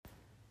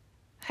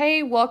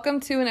Hey,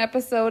 welcome to an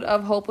episode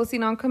of Hopelessly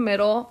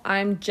Non-Committal.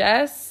 I'm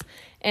Jess,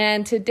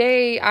 and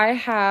today I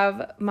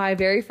have my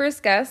very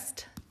first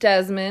guest,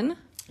 Desmond.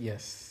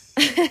 Yes.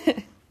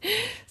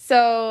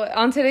 So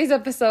on today's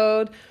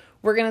episode,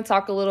 we're going to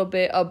talk a little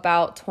bit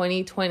about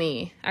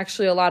 2020.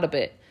 Actually, a lot of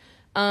it.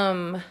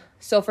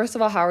 So first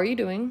of all, how are you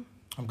doing?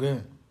 I'm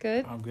good.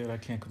 Good? I'm good. I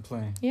can't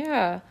complain.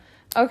 Yeah.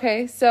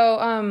 Okay, so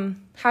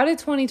how did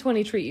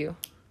 2020 treat you?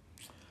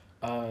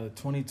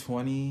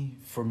 2020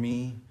 for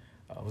me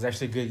was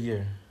actually a good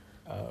year.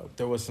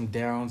 There was some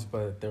downs,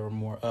 but there were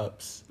more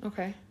ups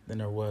Okay. than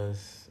there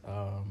was.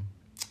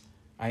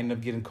 I ended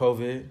up getting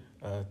COVID.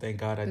 Thank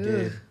God I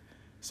did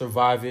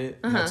survive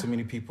it. Not too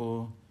many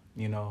people,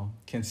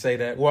 can say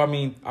that. Well, I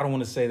mean, I don't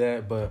want to say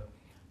that, but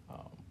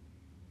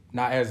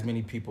not as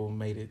many people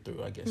made it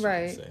through, I guess you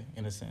could say,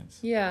 in a sense.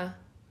 Yeah.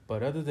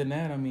 But other than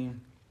that,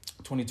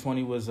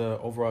 2020 was an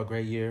overall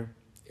great year.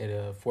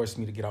 It forced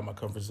me to get out my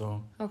comfort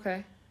zone.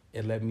 Okay.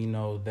 It let me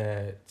know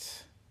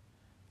that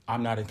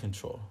I'm not in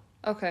control.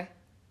 Okay.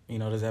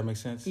 Does that make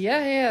sense?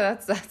 Yeah,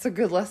 that's a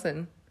good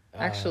lesson,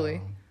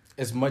 actually.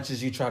 As much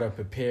as you try to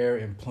prepare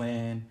and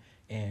plan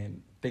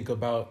and think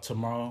about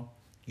tomorrow,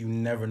 you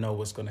never know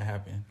what's going to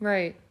happen.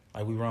 Right.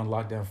 Like, we were on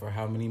lockdown for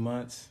how many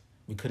months?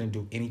 We couldn't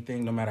do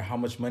anything, no matter how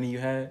much money you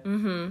had.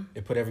 Mm-hmm.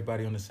 It put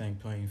everybody on the same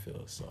playing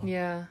field. So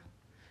yeah.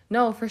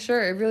 No, for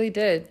sure. It really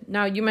did.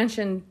 Now, you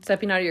mentioned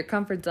stepping out of your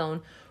comfort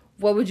zone.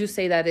 What would you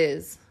say that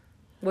is?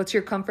 What's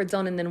your comfort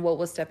zone, and then what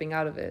was stepping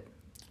out of it?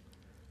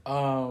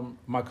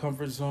 My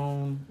comfort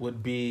zone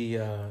would be...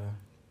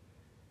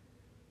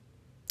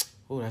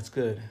 that's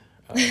good.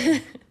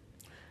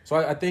 So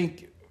I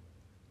think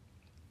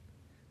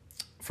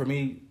for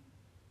me,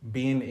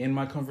 being in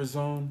my comfort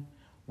zone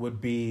would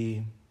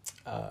be...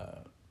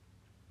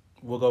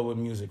 we'll go with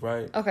music,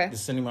 right? Okay.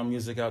 Just sending my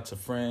music out to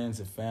friends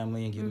and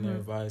family and getting their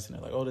advice, and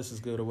they're like, oh, this is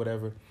good or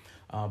whatever.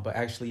 But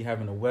actually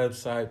having a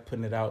website,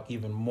 putting it out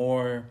even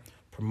more,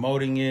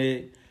 promoting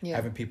it,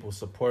 having people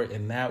support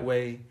in that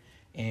way,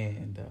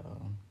 and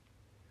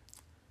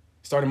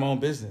starting my own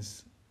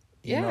business.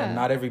 You know,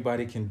 not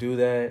everybody can do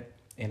that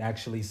and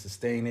actually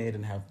sustain it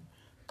and have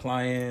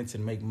clients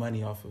and make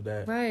money off of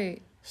that.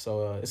 Right.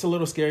 So it's a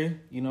little scary,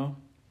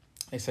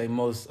 They say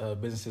most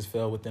businesses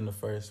fail within the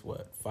first,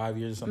 5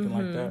 years or something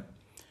like that.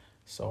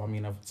 So,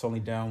 it's only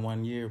down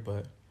 1 year,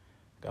 but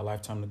got a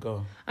lifetime to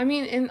go.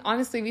 And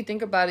honestly, if you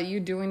think about it, you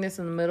doing this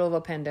in the middle of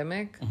a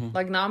pandemic.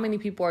 Like, not many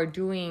people are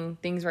doing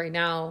things right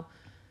now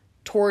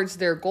towards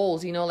their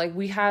goals. Like,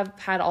 we have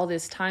had all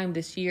this time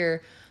this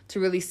year to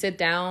really sit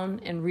down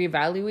and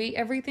reevaluate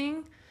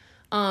everything.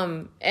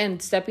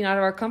 And stepping out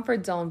of our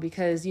comfort zone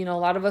because, a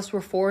lot of us were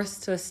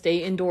forced to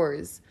stay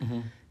indoors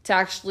to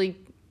actually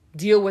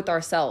deal with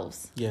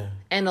ourselves. Yeah.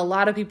 And a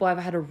lot of people have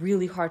had a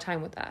really hard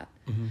time with that.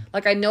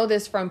 Like, I know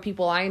this from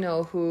people I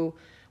know who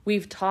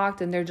we've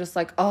talked, and they're just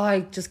like, oh, I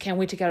just can't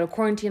wait to get out of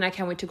quarantine. I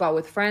can't wait to go out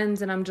with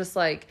friends. And I'm just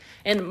like,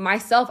 and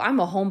myself, I'm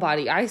a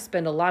homebody. I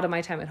spend a lot of my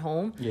time at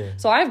home. Yeah.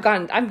 So I'm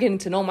getting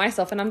to know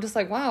myself, and I'm just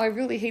like, wow, I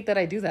really hate that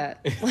I do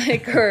that.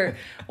 Or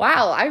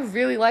wow, I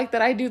really like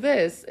that I do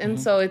this. And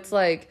so it's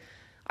like,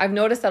 I've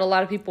noticed that a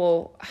lot of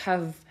people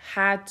have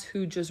had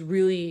to just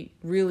really,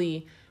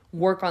 really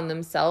work on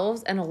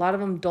themselves, and a lot of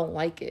them don't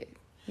like it,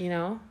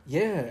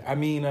 Yeah,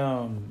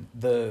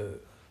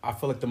 I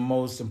feel like the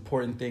most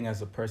important thing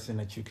as a person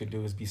that you could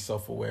do is be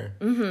self-aware.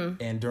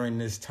 And during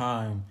this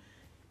time,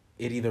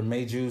 it either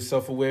made you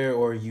self-aware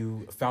or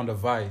you found a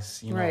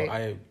vice.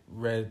 I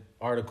read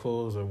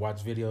articles or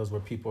watched videos where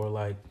people are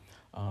like,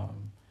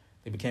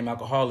 they became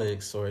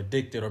alcoholics or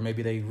addicted, or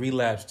maybe they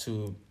relapsed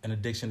to an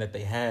addiction that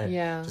they had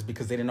just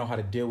because they didn't know how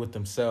to deal with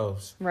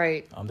themselves.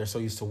 Right. They're so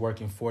used to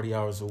working 40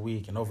 hours a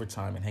week and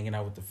overtime and hanging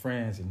out with the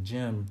friends and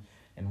gym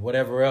and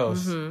whatever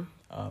else.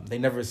 They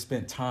never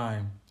spent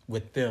time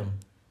with them.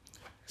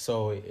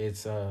 So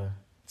it's a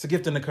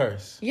gift and a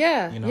curse.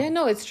 Yeah. Yeah,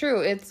 no, it's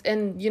true.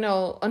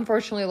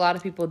 Unfortunately, a lot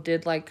of people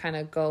did kind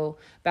of go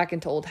back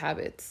into old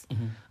habits.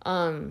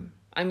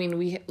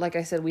 We, like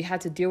I said, we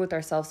had to deal with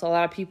ourselves. So a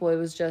lot of people, it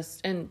was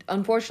just, and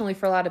unfortunately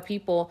for a lot of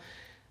people,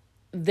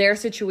 their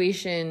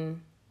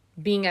situation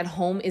being at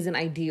home isn't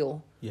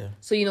ideal. Yeah.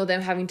 So,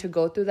 them having to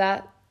go through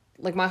that,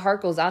 like, my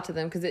heart goes out to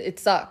them because it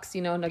sucks,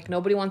 like,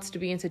 nobody wants to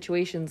be in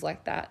situations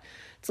like that.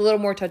 It's a little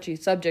more touchy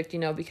subject,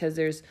 because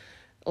there's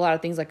a lot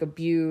of things like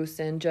abuse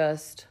and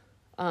just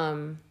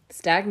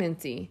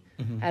stagnancy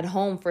at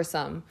home for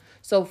some.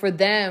 So for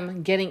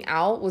them, getting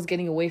out was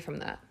getting away from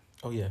that.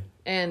 Oh, yeah.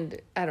 And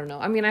I don't know.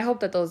 I hope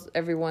that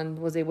everyone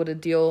was able to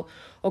deal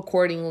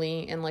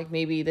accordingly, and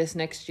maybe this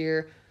next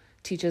year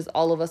teaches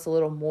all of us a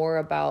little more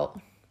about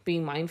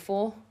being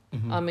mindful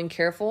and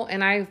careful.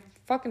 And I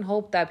fucking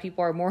hope that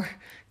people are more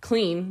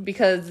clean,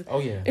 because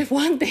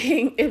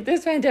if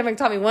this pandemic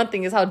taught me one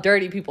thing, is how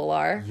dirty people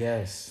are.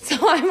 Yes. So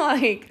I'm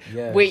like,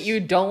 wait, you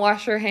don't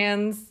wash your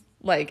hands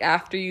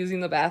after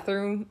using the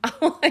bathroom?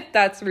 I'm like,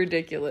 that's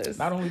ridiculous.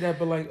 Not only that,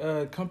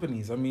 but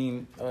companies.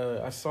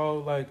 I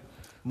saw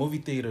movie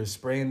theaters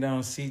spraying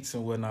down seats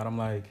and whatnot. I'm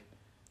like,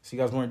 So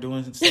you guys weren't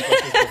doing stuff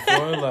like this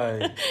before?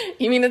 Like,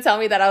 you mean to tell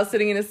me that I was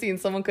sitting in a seat and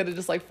someone could have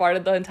just like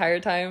farted the entire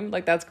time?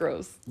 Like, that's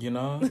gross. You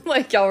know?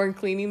 Like, y'all weren't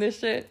cleaning this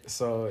shit?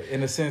 So,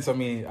 in a sense, I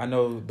mean, I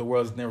know the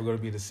world's never going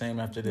to be the same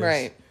after this.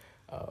 Right.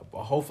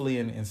 But hopefully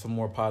in some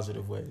more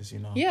positive ways, you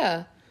know?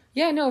 Yeah.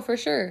 Yeah, no, for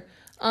sure.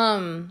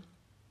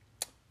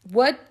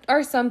 What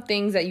are some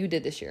things that you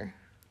did this year?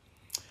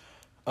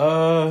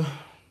 I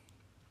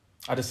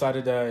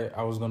decided that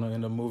I was going to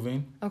end up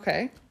moving.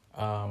 Okay.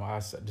 I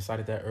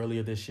decided that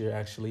earlier this year,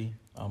 actually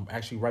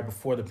right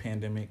before the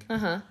pandemic.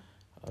 I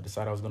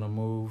decided I was going to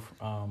move.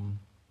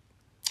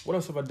 What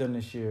else have I done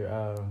this year?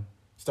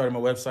 Started my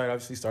website,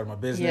 obviously, started my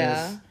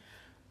business.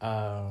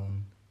 Yeah.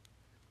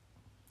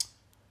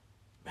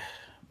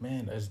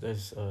 Man,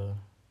 there's I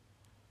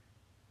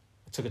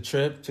took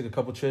a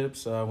couple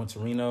trips. Went to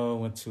Reno,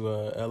 went to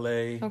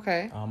LA.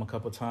 Okay. A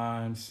couple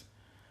times.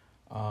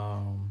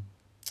 I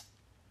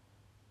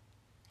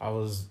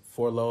was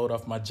furloughed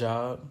off my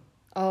job.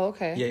 Oh,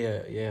 okay.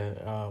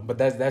 Yeah. But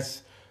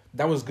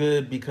that was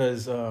good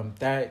because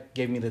that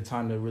gave me the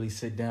time to really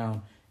sit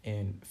down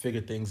and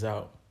figure things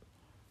out.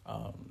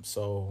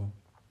 So,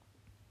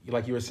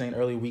 like you were saying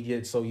earlier, we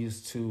get so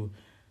used to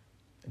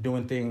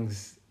doing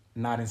things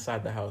not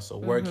inside the house. So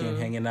working,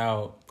 hanging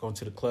out, going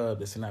to the club,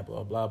 this and that, blah,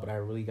 blah, blah. But I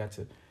really got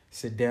to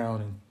sit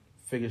down and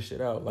figure shit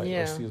out.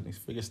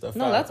 Figure stuff out.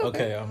 No, that's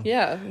okay.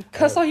 Yeah,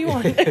 cuss all you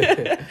want.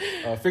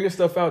 Figure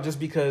stuff out just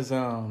because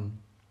you're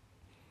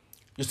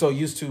so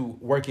used to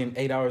working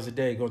 8 hours a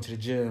day, going to the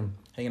gym,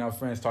 hanging out with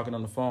friends, talking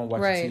on the phone,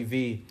 watching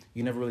TV.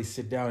 You never really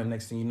sit down, and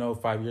next thing you know,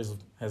 5 years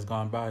has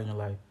gone by, and you're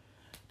like,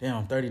 damn,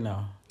 I'm 30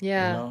 now.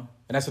 Yeah. You know?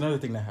 And that's another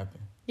thing that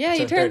happened. Yeah,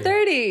 you turned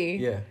 30.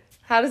 Yeah.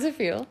 How does it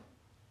feel?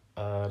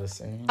 The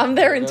same. I'm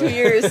there in 2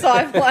 years, so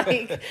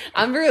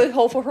I'm really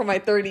hopeful for my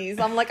 30s.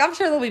 I'm like, I'm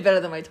sure they'll be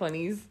better than my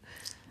 20s.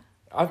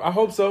 I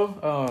hope so.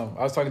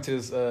 I was talking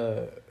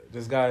to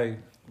this guy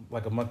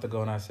like a month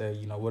ago, and I said,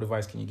 you know, what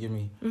advice can you give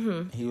me?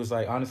 He was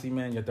like, honestly,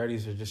 man, your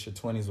 30s are just your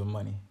 20s with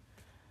money.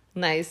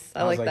 Nice.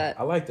 I like that.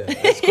 I like that.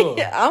 That's cool.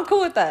 Yeah, I'm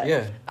cool with that.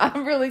 Yeah.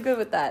 I'm really good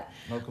with that.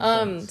 No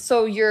complaints.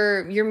 So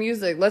your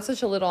music, let's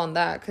touch a little on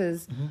that,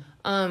 because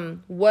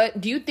what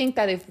do you think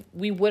that if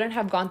we wouldn't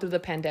have gone through the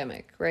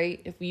pandemic,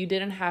 right? If you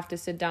didn't have to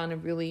sit down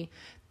and really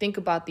think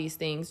about these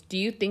things, do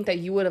you think that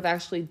you would have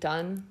actually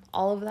done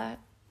all of that?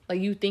 Like,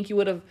 you think you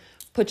would have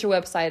put your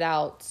website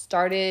out,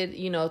 started,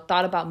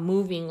 thought about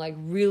moving, like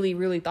really,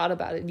 really thought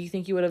about it? Do you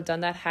think you would have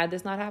done that had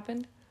this not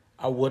happened?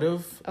 I would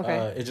have. Okay.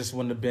 It just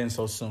wouldn't have been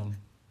so soon.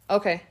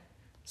 Okay.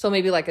 So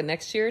maybe like a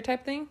next year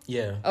type thing?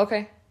 Yeah.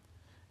 Okay.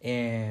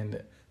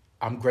 And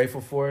I'm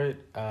grateful for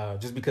it,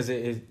 just because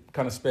it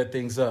kind of sped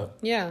things up.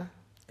 Yeah.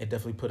 It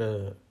definitely put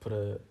the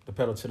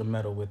pedal to the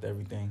metal with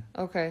everything.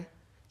 Okay.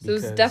 So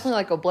it's definitely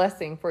like a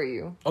blessing for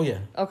you. Oh, yeah.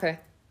 Okay.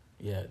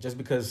 Yeah, just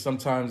because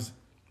sometimes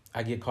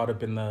I get caught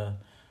up in I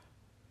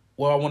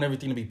want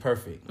everything to be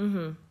perfect.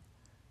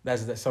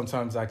 That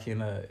sometimes I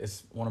can,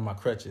 it's one of my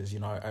crutches,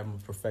 I'm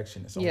a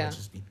perfectionist. I want to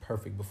just be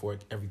perfect before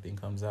everything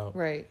comes out.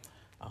 Right.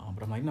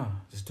 But I'm like, no,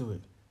 just do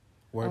it.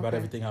 Worry about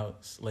everything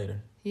else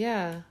later.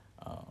 Yeah.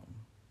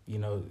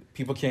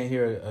 People can't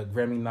hear a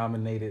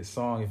Grammy-nominated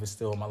song if it's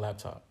still on my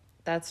laptop.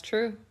 That's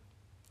true.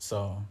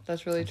 So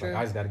that's really true.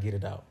 I just got to get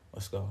it out.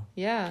 Let's go.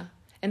 Yeah.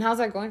 And how's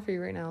that going for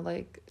you right now?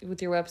 Like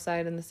with your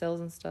website and the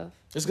sales and stuff?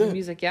 It's good. The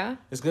music, yeah?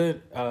 It's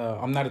good.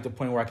 I'm not at the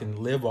point where I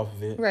can live off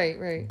of it.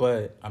 Right.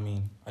 But, I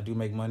mean, I do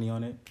make money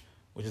on it,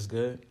 which is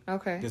good.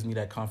 Okay. Gives me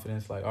that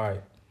confidence. Like, all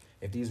right,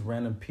 if these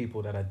random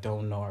people that I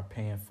don't know are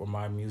paying for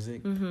my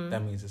music,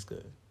 that means it's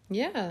good.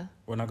 Yeah.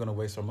 We're not going to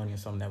waste our money on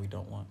something that we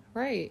don't want.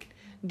 Right.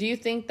 Do you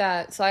think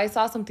that... So I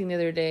saw something the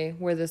other day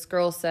where this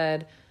girl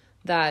said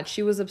that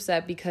she was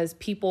upset because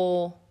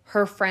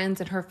her friends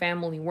and her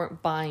family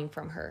weren't buying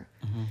from her.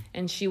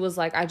 And she was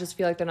like, I just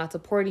feel like they're not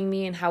supporting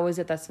me. And how is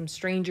it that some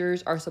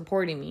strangers are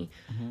supporting me?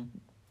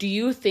 Do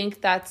you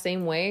think that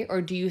same way?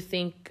 Or do you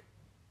think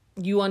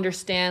you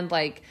understand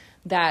like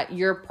that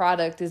your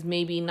product is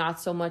maybe not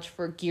so much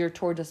for geared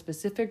towards a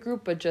specific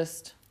group, but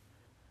just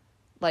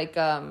like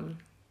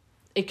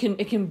it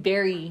can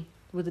vary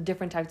with the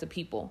different types of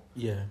people?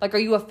 Yeah. Like, are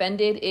you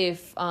offended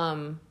if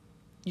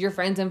your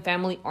friends and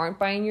family aren't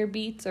buying your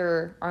beats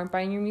or aren't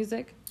buying your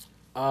music?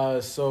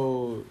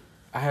 So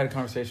I had a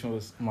conversation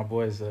with my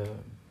boys a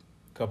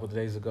couple of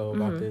days ago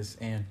about this,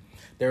 and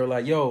they were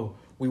like, yo,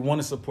 we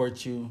want to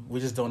support you, we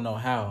just don't know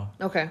how.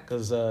 Okay.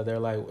 Because they're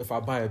like, if I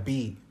buy a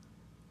beat,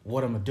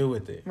 what I'm going to do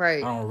with it?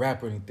 Right. I don't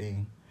rap or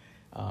anything.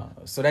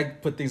 So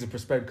that put things in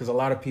perspective, because a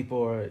lot of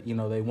people are,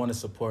 they want to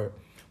support,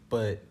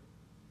 but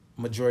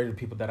majority of the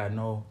people that I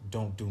know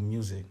don't do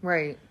music.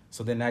 Right.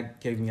 So then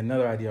that gave me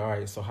another idea. All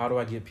right, so how do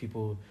I get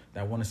people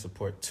that want to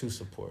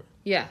support?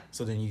 Yeah.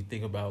 So then you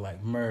think about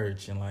like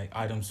merch and like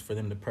items for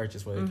them to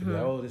purchase, where they can be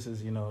like, oh, this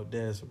is,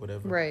 this or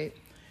whatever. Right.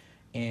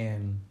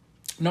 And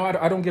no,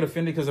 I don't get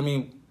offended, because I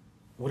mean,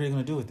 what are you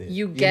going to do with it?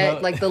 You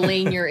get like the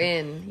lane you're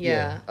in.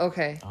 Yeah.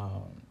 Okay.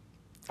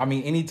 I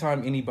mean,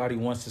 anytime anybody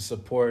wants to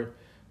support,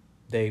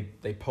 they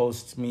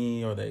post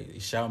me or they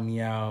shout me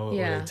out, or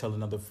they tell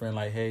another friend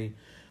like, hey,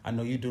 I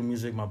know you do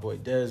music. My boy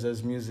Dez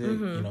does music.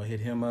 Hit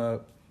him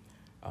up.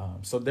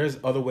 So there's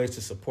other ways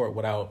to support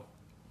without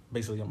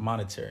basically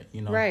monetary.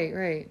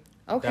 Right.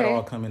 Okay. That'll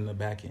all come in the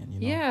back end.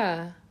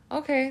 Yeah.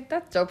 Okay,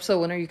 that's dope.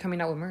 So when are you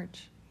coming out with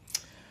merch?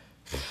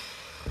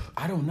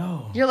 I don't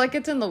know. You're like,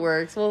 it's in the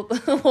works. We'll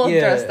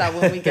address that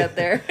when we get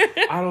there.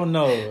 I don't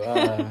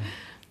know.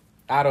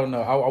 I don't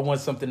know. I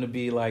want something to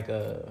be like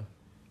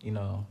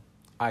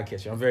eye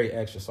catcher. I'm very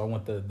extra, so I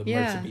want the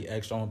merch to be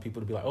extra. I want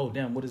people to be like, oh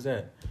damn, what is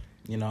that?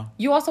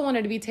 You also want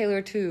it to be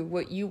tailored to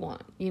what you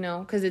want,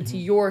 because it's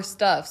your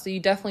stuff. So you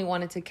definitely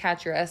want it to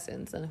catch your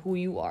essence and who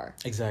you are.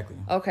 Exactly.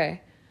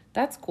 Okay,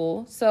 that's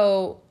cool.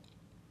 So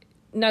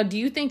now, do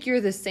you think you're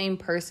the same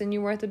person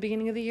you were at the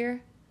beginning of the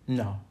year?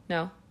 No.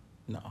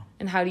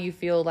 And how do you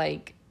feel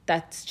like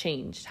that's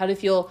changed? How do you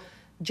feel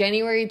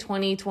January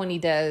 2020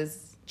 Des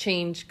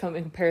change in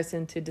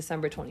comparison to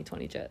December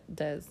 2020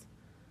 Des?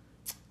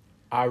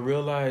 I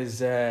realized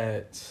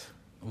that,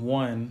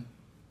 one,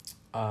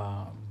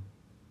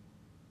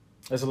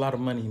 there's a lot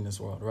of money in this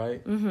world,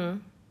 right? Mm-hmm.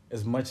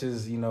 As much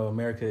as,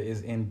 America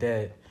is in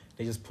debt,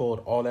 they just pulled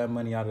all that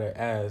money out of their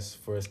ass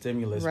for a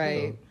stimulus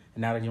bill.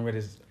 And now they're getting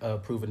ready to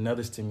approve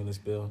another stimulus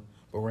bill.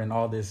 But we're in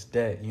all this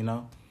debt,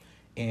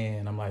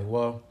 And I'm like,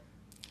 well,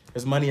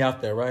 there's money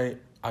out there, right?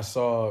 I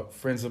saw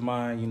friends of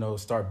mine,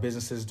 start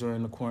businesses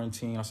during the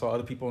quarantine. I saw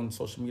other people on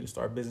social media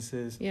start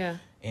businesses. Yeah.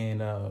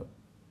 And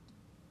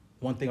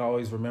one thing I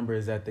always remember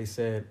is that they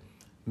said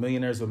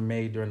millionaires were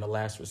made during the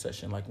last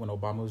recession, like when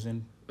Obama was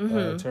in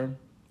term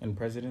and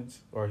presidents,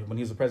 or when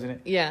he was the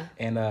president. Yeah.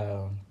 And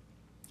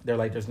they're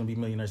like, there's going to be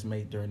millionaires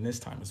made during this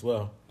time as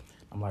well.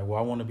 I'm like, well,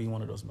 I want to be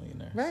one of those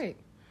millionaires. Right.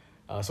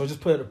 So I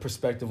just put a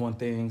perspective on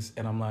things,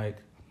 and I'm like,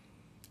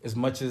 as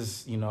much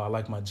as, I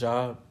like my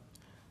job,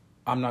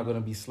 I'm not going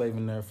to be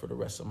slaving there for the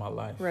rest of my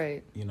life.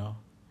 Right.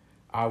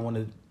 I want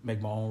to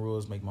make my own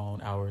rules, make my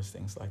own hours,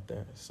 things like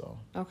that. So.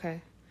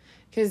 Okay.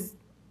 Because,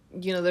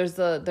 there's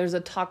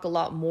a talk a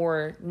lot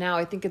more now.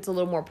 I think it's a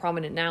little more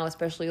prominent now,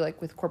 especially like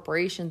with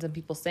corporations and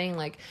people saying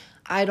like,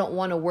 I don't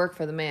want to work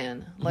for the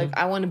man. Like,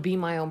 I want to be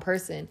my own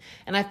person.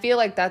 And I feel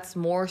like that's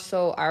more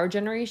so our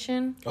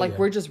generation.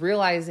 We're just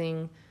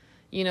realizing,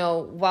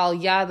 while,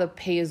 the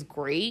pay is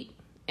great,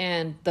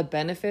 and the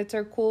benefits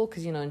are cool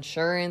because,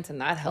 insurance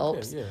and that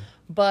helps. Okay, yeah.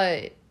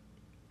 But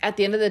at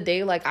the end of the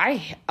day, like, I'm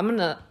going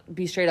to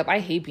be straight up. I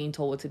hate being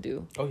told what to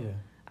do. Oh, yeah.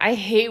 I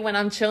hate when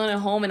I'm chilling at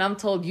home and I'm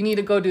told, you need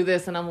to go do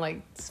this. And I'm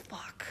like,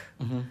 fuck.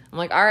 I'm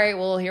like, all right,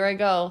 well, here I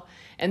go.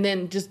 And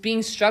then just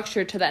being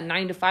structured to that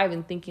 9 to 5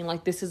 and thinking,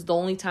 like, this is the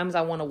only times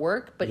I want to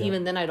work. But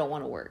even then, I don't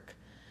want to work.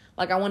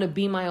 Like, I want to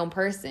be my own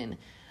person.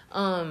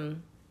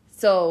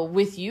 So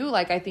with you,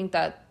 like, I think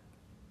that,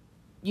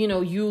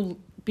 you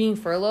being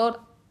furloughed,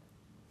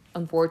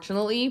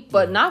 unfortunately,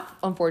 but not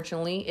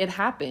unfortunately, it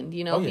happened,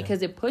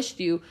 because it pushed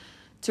you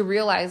to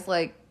realize,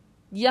 like,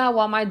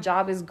 while my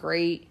job is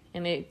great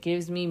and it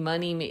gives me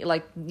money,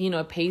 like,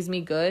 it pays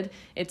me good,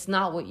 it's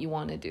not what you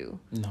want to do.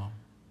 No.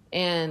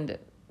 And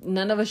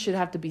none of us should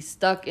have to be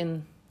stuck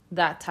in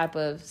that type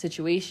of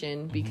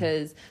situation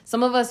because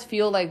some of us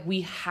feel like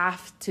we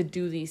have to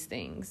do these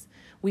things.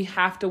 We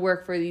have to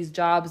work for these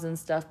jobs and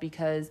stuff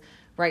because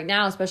right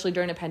now, especially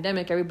during a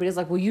pandemic, everybody's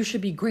like, well, you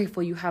should be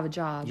grateful you have a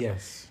job.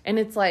 Yes. And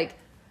it's like,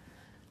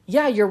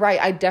 yeah, you're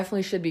right. I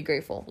definitely should be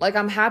grateful. Like,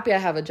 I'm happy I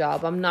have a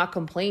job. I'm not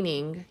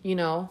complaining,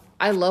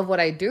 I love what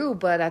I do,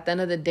 but at the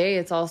end of the day,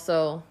 it's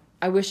also,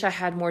 I wish I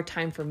had more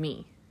time for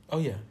me. Oh,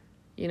 yeah.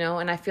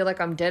 And I feel like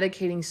I'm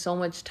dedicating so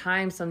much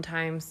time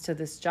sometimes to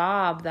this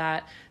job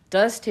that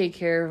does take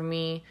care of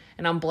me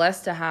and I'm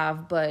blessed to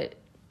have, but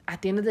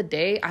at the end of the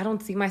day, I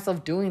don't see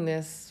myself doing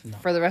this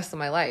for the rest of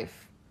my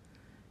life.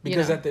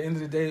 Because at the end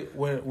of the day,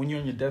 when you're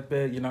on your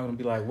deathbed, you're not going to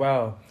be like,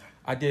 wow,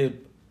 I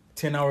did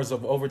 10 hours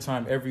of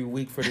overtime every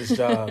week for this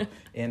job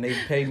and they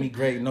paid me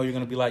great. No, you're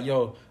going to be like,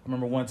 yo, I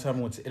remember one time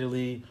I went to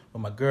Italy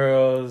with my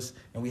girls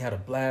and we had a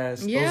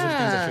blast. Yeah. Those are the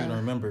things that you're going to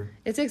remember.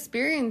 It's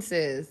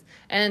experiences.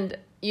 And,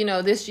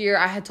 this year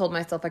I had told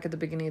myself, like, at the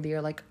beginning of the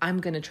year, like, I'm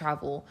going to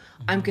travel.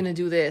 I'm going to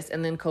do this.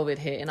 And then COVID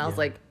hit. And I was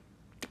like,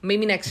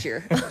 maybe next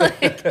year.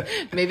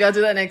 Maybe I'll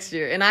do that next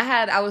year. And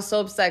I was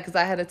so upset because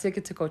I had a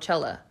ticket to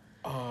Coachella.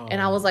 Oh.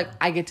 And I was like,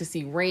 I get to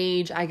see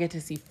Rage. I get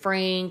to see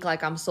Frank.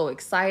 Like, I'm so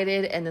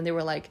excited. And then they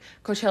were like,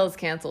 Coachella's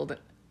canceled.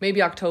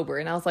 Maybe October.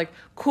 And I was like,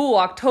 cool,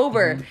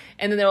 October.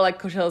 And then they were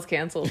like, Coachella's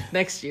canceled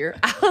next year.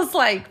 I was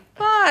like,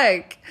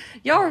 fuck.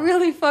 Y'all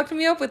really fucked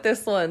me up with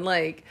this one.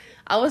 Like,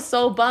 I was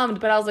so bummed.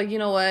 But I was like, you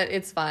know what?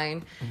 It's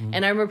fine.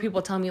 And I remember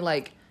people telling me,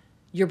 like,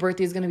 your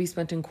birthday is going to be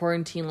spent in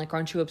quarantine. Like,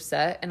 aren't you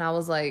upset? And I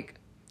was like,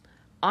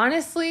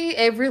 honestly,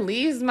 it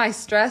relieves my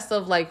stress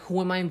of, like,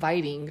 who am I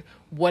inviting?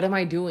 What am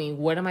I doing?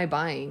 What am I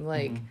buying?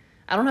 Like,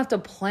 I don't have to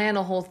plan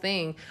a whole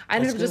thing. I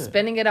ended up just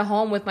spending it at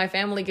home with my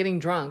family getting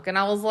drunk. And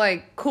I was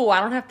like, cool,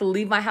 I don't have to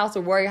leave my house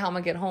or worry how I'm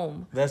going to get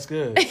home. That's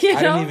good. I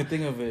didn't even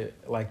think of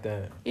it like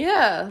that.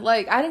 Yeah,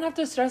 like, I didn't have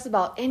to stress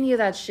about any of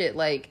that shit.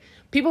 Like,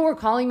 people were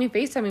calling me,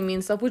 FaceTiming me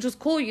and stuff, which was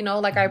cool,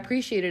 Like, I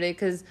appreciated it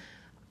because,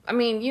 I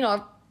mean,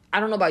 I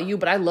don't know about you,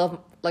 but I love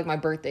like my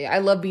birthday. I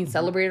love being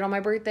celebrated on my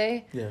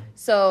birthday. Yeah.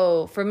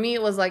 So for me,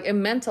 it was like, it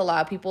meant a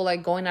lot. People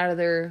like going out of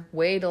their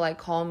way to like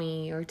call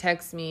me or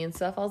text me and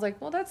stuff. I was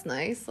like, well, that's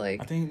nice.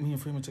 Like, I think me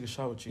and Freeman took a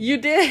shot with you. You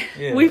did.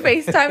 Yeah. We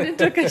FaceTimed and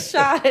took a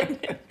shot.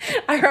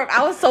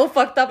 I was so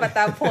fucked up at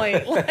that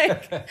point.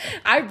 Like,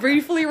 I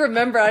briefly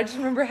remember. I just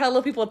remember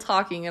hella people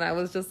talking, and I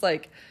was just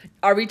like,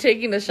 "Are we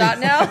taking the shot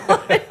now?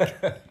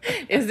 Like,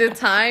 is it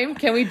time?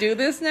 Can we do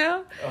this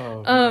now?"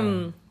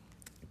 Oh,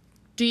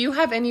 do you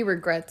have any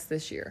regrets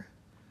this year?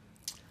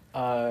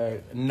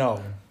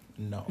 No.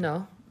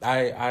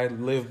 I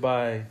live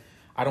by.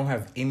 I don't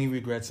have any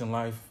regrets in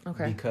life.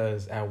 Okay.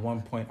 Because at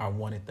one point I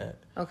wanted that.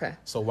 Okay.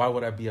 So why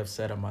would I be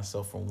upset at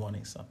myself for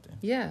wanting something?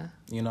 Yeah.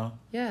 You know.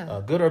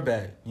 Yeah. Good or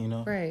bad. You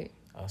know. Right.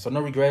 So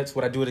no regrets.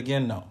 Would I do it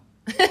again? No.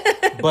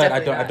 But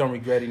I don't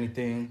regret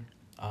anything.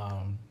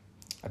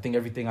 I think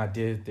everything I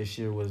did this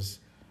year was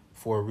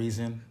for a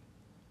reason.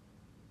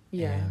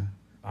 Yeah. And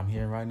I'm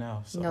here right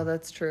now. So. No,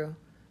 that's true.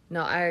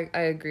 No, I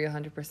agree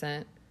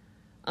 100%.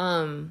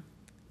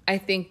 I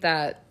think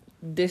that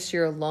this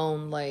year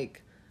alone,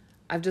 like,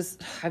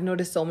 I've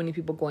noticed so many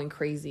people going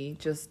crazy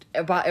just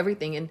about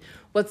everything. And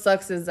what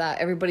sucks is that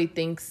everybody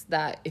thinks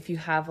that if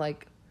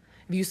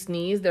you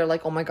sneeze, they're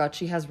like, oh my God,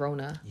 she has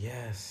Rona.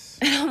 Yes.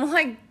 And I'm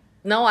like,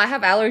 no, I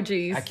have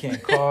allergies. I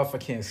can't cough. I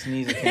can't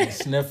sneeze. I can't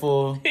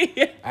sniffle.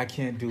 Yeah. I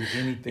can't do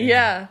anything.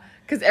 Yeah.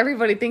 Because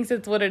everybody thinks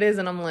it's what it is.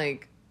 And I'm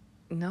like,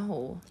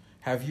 no.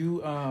 Have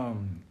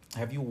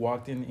you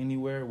walked in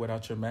anywhere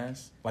without your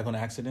mask? Like on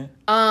accident?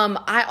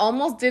 I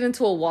almost did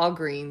into a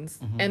Walgreens.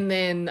 And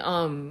then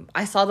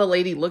I saw the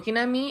lady looking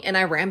at me and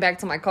I ran back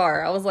to my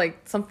car. I was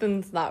like,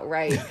 something's not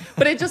right.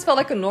 But it just felt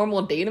like a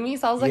normal day to me.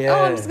 So I was like,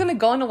 oh, I'm just going to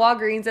go into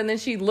Walgreens. And then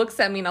she looks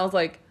at me and I was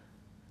like,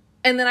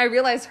 and then I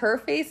realized her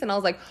face and I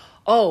was like,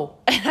 oh,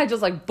 and I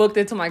just like booked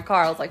it to my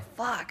car. I was like,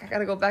 fuck, I got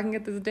to go back and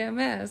get this damn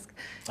mask.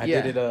 I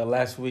did it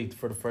last week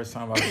for the first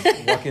time. I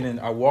was walking in.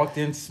 I walked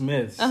in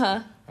Smith's.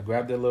 I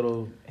grabbed their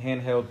little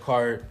handheld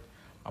cart.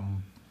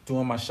 I'm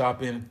doing my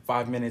shopping.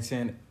 5 minutes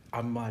in,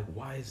 I'm like,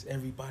 why is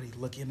everybody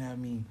looking at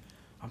me?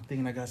 I'm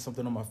thinking I got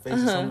something on my face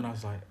or something. I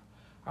was like,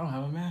 I don't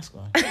have a mask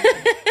on.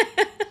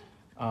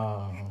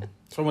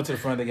 So I went to the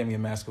front. They gave me a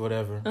mask or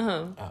whatever.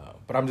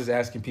 But I'm just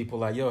asking people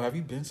like, yo, have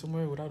you been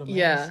somewhere without a mask?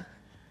 Yeah.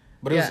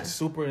 But it was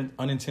super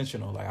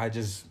unintentional. Like, I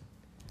just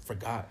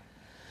forgot.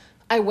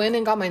 I went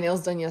and got my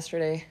nails done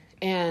yesterday,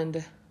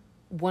 and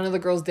one of the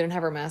girls didn't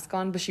have her mask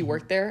on, but she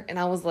worked there. And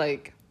I was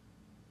like,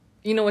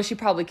 you know what? She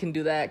probably can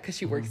do that because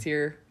she works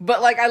here.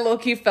 But, like, I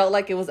low-key felt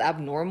like it was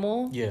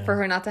abnormal for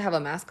her not to have a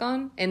mask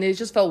on. And it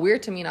just felt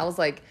weird to me. And I was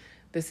like,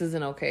 this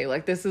isn't okay.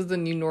 Like, this is the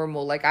new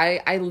normal. Like,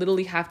 I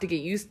literally have to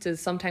get used to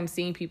sometimes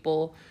seeing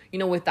people, you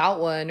know, without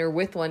one or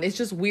with one. It's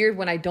just weird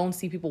when I don't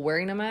see people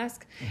wearing a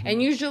mask.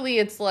 And usually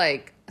it's,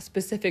 like, a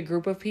specific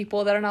group of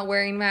people that are not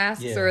wearing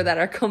masks or that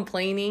are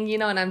complaining, you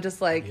know? And I'm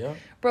just like,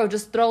 bro,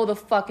 just throw the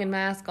fucking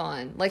mask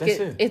on. Like,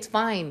 it's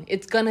fine.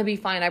 It's gonna be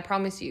fine. I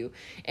promise you.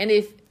 And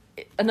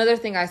another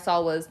thing I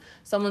saw was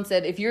someone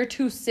said, if you're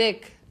too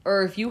sick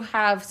or if you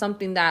have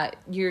something that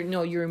you're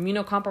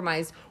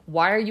immunocompromised,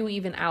 why are you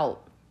even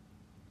out?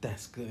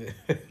 That's good.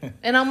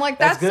 And I'm like,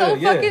 that's so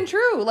fucking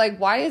true. Like,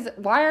 why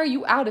are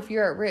you out if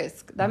you're at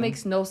risk? That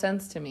makes no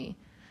sense to me.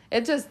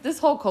 This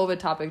whole COVID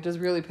topic just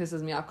really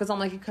pisses me off because I'm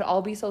like, it could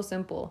all be so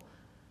simple.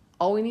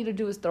 All we need to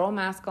do is throw a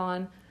mask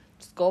on,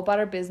 just go about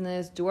our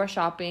business, do our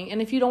shopping.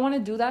 And if you don't want to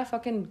do that,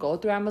 fucking go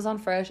through Amazon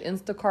Fresh,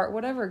 Instacart,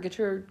 whatever. Get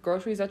your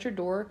groceries at your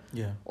door.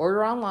 Yeah.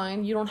 Order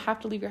online. You don't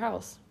have to leave your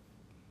house.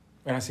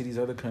 And I see these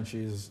other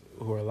countries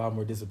who are a lot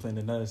more disciplined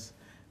than us.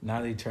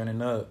 Now they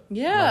turning up.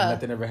 Yeah. Like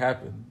nothing ever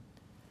happened.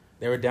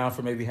 They were down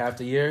for maybe half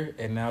the year,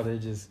 and now they're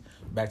just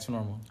back to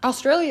normal.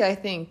 Australia, I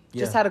think,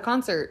 just had a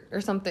concert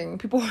or something.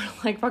 People were,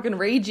 like, fucking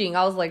raging.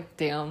 I was like,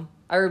 damn.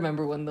 I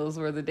remember when those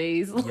were the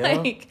days.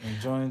 Like,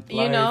 enjoying life,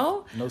 you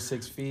know? No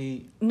 6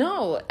 feet.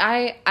 No.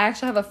 I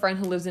actually have a friend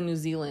who lives in New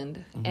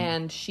Zealand,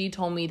 and she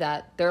told me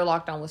that their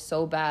lockdown was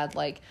so bad.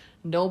 Like,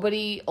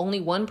 only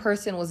one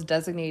person was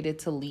designated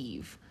to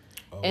leave.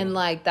 And,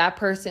 like, that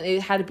person,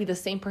 it had to be the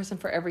same person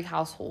for every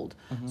household.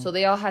 So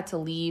they all had to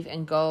leave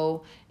and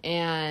go,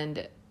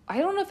 and I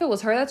don't know if it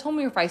was her that told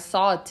me or if I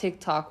saw a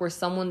TikTok where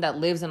someone that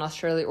lives in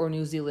Australia or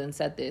New Zealand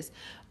said this.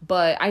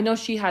 But I know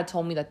she had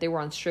told me that they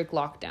were on strict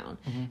lockdown.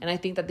 And I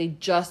think that they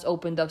just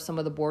opened up some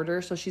of the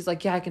borders. So she's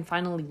like, yeah, I can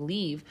finally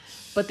leave.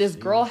 But this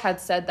girl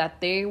had said that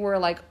they were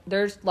like,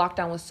 their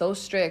lockdown was so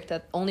strict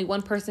that only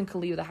one person could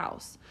leave the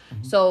house.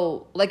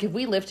 So, like, if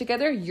we live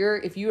together,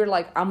 if you're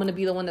like, I'm going to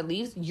be the one that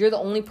leaves, you're the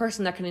only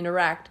person that can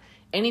interact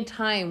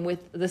anytime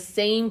with the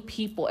same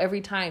people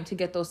every time to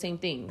get those same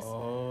things.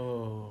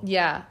 Oh.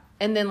 Yeah.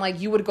 And then, like,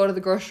 you would go to the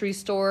grocery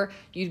store,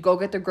 you'd go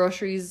get the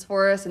groceries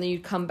for us, and then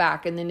you'd come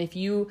back. And then if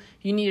you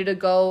needed to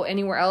go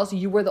anywhere else,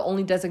 you were the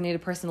only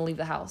designated person to leave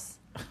the house.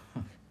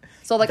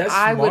 So, like, that's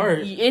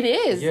smart. It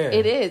is. Yeah.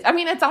 It is. I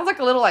mean, it sounds like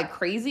a little, like,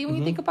 crazy when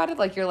you think about it.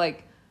 Like, you're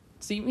like,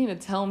 so you mean to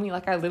tell me,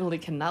 like, I literally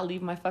cannot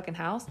leave my fucking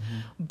house?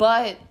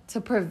 But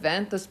to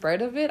prevent the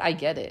spread of it, I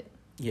get it.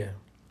 Yeah.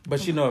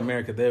 But, you know,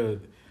 America,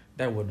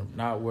 that would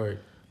not work.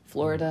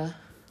 Florida.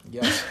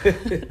 Yes. I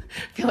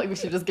feel like we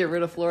should just get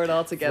rid of Florida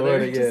altogether.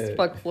 Florida, just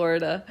fuck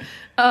Florida.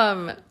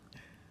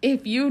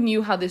 If you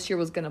knew how this year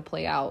was going to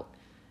play out,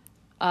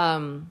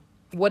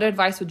 what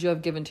advice would you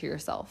have given to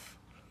yourself?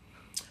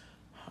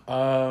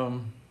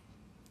 If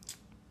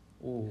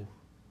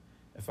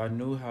I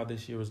knew how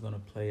this year was going to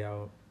play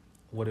out,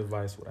 what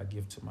advice would I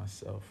give to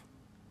myself?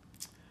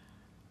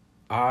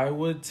 I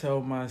would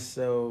tell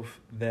myself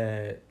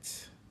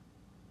that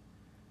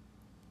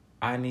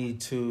I need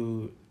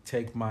to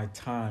take my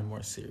time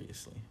more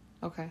seriously.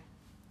 Okay.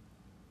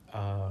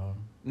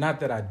 Not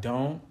that I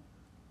don't,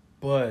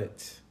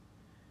 but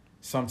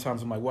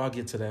sometimes I'm like, well, I'll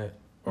get to that,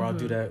 or I'll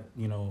do that,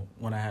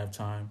 when I have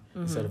time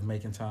instead of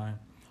making time,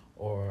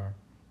 or,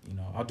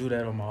 I'll do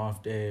that on my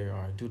off day, or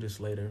I'll do this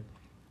later.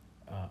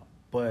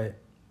 But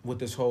with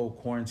this whole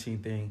quarantine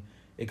thing,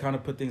 it kind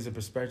of put things in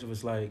perspective.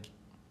 It's like,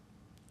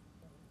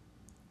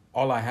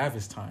 all I have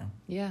is time.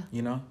 Yeah.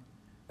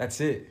 That's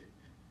it.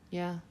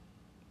 Yeah.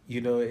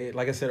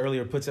 Like I said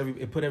earlier, it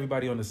put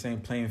everybody on the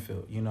same playing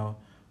field.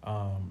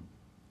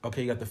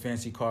 Okay, you got the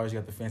fancy cars, you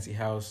got the fancy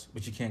house,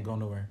 but you can't go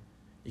nowhere.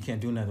 You can't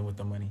do nothing with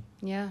the money.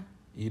 Yeah.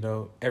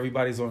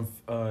 Everybody's on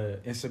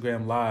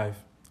Instagram Live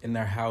in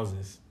their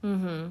houses.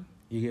 Mm-hmm.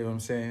 You get what I'm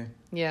saying?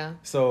 Yeah.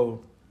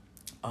 So,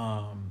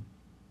 I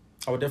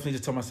would definitely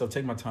just tell myself,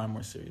 take my time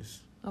more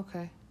serious.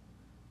 Okay.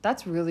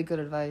 That's really good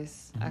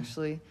advice,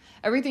 actually.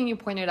 Everything you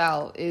pointed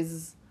out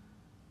is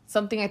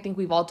something I think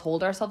we've all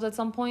told ourselves at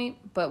some point,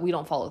 but we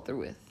don't follow through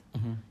with.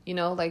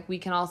 Mm-hmm. We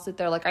can all sit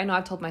there. I know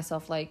I've told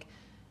myself,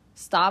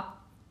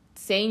 stop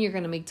saying you're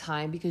going to make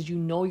time because you're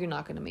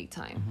not going to make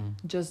time.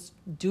 Mm-hmm. Just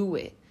do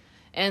it.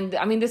 And,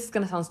 I mean, this is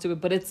going to sound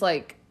stupid, but it's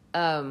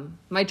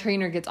my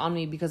trainer gets on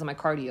me because of my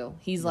cardio.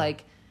 He's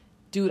like,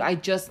 dude, I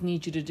just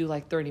need you to do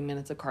 30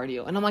 minutes of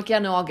cardio. And I'm like, yeah,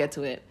 no, I'll get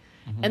to it.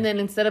 Mm-hmm. And then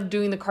instead of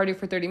doing the cardio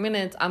for 30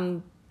 minutes,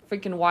 I'm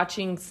freaking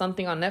watching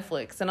something on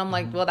Netflix. And I'm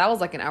like, well, that was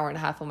an hour and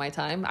a half of my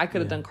time. I could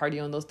have done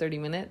cardio in those 30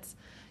 minutes,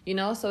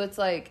 So it's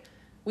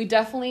we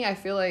definitely, I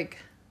feel like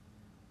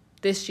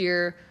this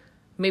year,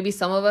 maybe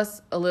some of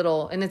us a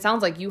little, and it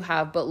sounds like you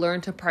have, but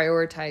learn to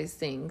prioritize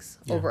things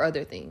over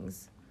other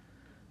things.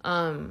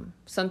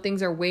 Some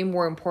things are way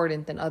more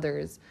important than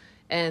others.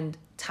 And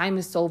time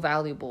is so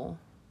valuable.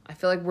 I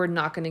feel like we're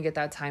not going to get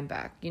that time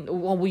back.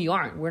 We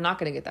aren't. We're not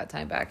going to get that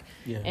time back.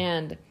 Yeah.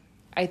 And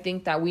I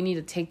think that we need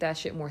to take that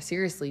shit more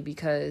seriously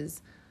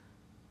because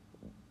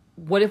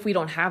what if we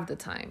don't have the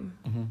time?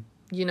 Mm-hmm.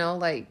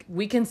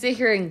 We can sit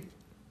here and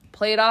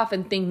play it off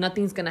and think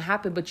nothing's going to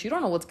happen, but you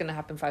don't know what's going to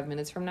happen 5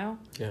 minutes from now.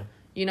 Yeah.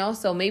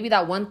 So maybe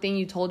that one thing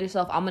you told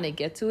yourself, I'm going to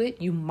get to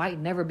it, you might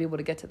never be able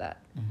to get to that.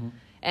 Mm-hmm.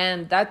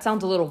 And that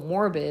sounds a little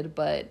morbid,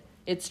 but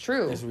it's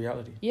true. It's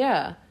reality.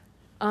 Yeah.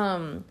 I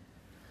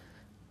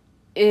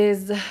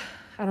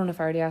don't know if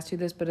I already asked you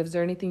this, but is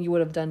there anything you would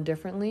have done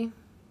differently?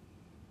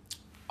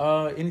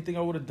 Anything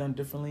I would have done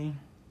differently?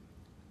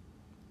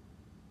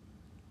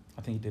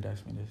 I think you did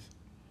ask me this.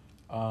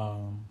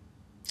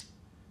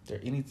 Is there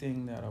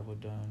anything that I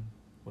would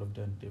have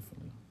done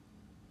differently?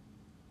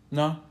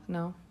 No.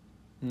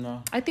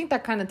 I think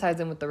that kind of ties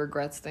in with the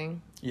regrets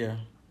thing. Yeah.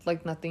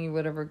 Nothing you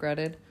would have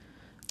regretted.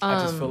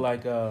 I just feel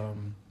like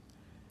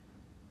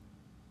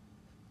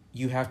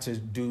you have to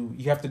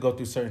go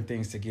through certain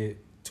things to get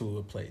to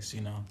a place,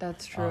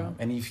 That's true.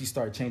 And if you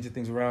start changing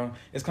things around,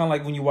 it's kind of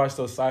like when you watch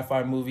those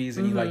sci-fi movies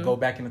and you go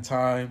back in the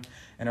time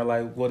and they're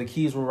like, well, the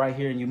keys were right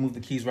here and you moved the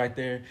keys right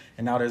there,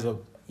 and now there's a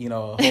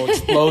whole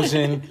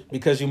explosion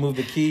because you moved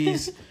the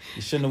keys.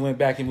 You shouldn't have went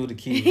back and moved the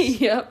keys.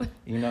 Yep.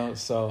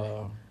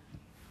 So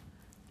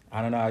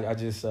I don't know. I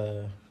just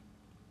feel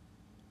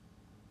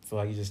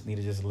like you just need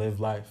to just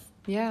live life.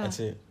 Yeah. That's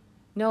it.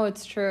 No,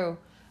 it's true.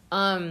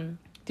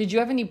 Did you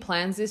have any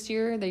plans this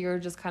year that you're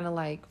just kind of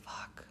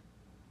fuck?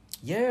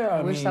 Yeah,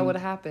 I wish that would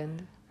have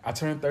happened. I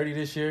turned 30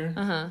 this year.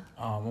 I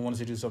wanted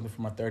to do something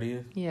for my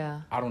 30th.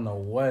 Yeah. I don't know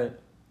what,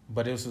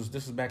 but this was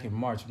back in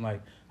March. I'm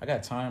like, I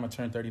got time. I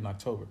turned 30 in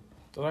October,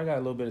 so I got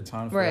a little bit of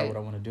time to figure out what I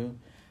want to do.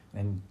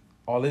 And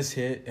all this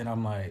hit, and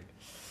I'm like,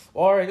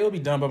 all right, it'll be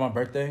done by my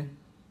birthday.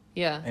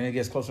 Yeah. And it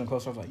gets closer and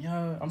closer. I was like,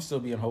 yeah, I'm still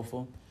being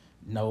hopeful.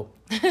 Nope.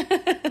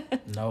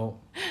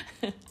 Nope.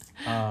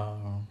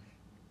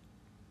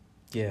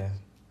 Yeah.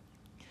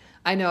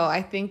 I know.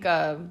 I think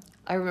I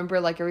remember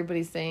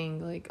everybody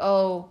saying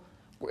oh,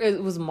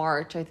 it was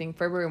March, I think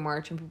February,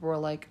 March, and people were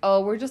like,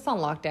 oh, we're just on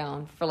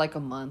lockdown for a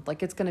month,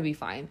 it's gonna be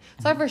fine.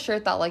 So I for sure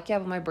thought yeah,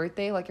 but my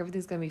birthday,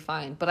 everything's gonna be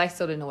fine, but I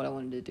still didn't know what I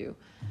wanted to do.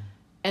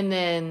 And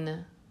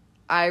then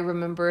I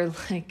remember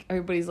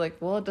everybody's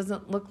well, it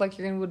doesn't look like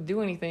you're gonna be able to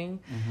do anything.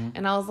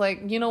 And I was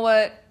like, you know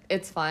what,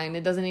 it's fine,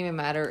 it doesn't even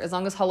matter as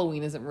long as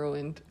Halloween isn't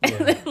ruined. Yeah.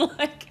 And then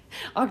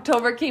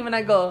October came and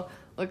I go,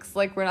 looks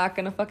like we're not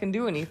gonna fucking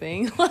do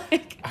anything.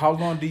 How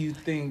long do you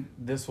think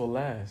this will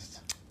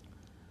last?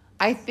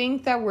 I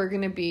think that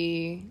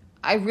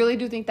I really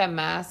do think that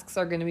masks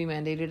are gonna be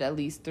mandated at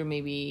least through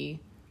maybe,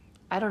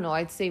 I don't know,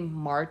 I'd say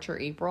March or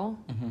April.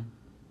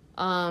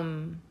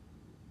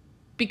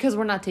 Because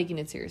we're not taking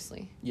it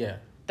seriously. Yeah.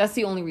 That's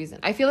the only reason.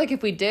 I feel like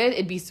if we did,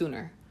 it'd be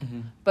sooner.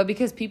 But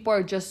because people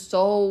are just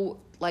so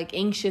like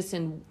anxious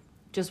and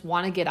just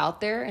want to get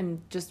out there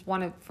and just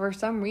want to, for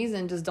some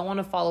reason, just don't want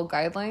to follow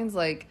guidelines,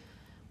 like,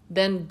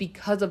 then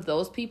because of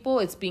those people,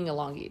 it's being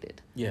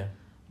elongated. Yeah.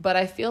 But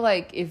I feel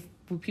like if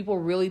people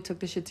really took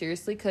this shit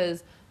seriously,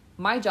 because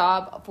my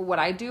job, for what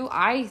I do,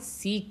 I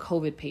see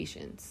COVID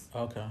patients.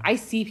 Okay. I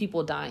see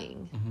people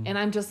dying. And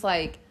I'm just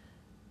like,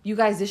 you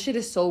guys, this shit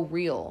is so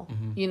real,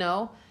 you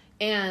know?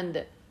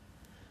 And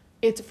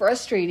it's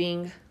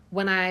frustrating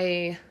when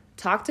I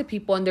talk to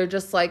people and they're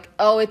just like,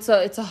 oh, it's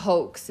a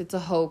hoax. It's a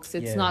hoax.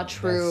 It's not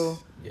true.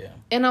 Yeah.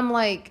 And I'm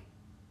like,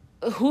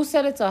 who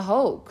said it's a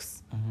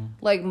hoax?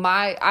 Like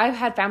I've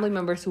had family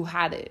members who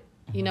had it,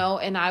 you know,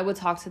 and I would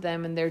talk to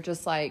them and they're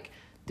just like,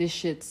 this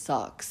shit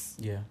sucks.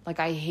 Yeah. Like,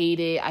 I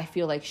hate it. I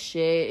feel like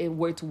shit.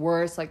 It's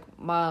worse. Like,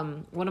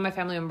 one of my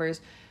family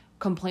members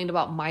complained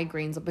about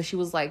migraines, but she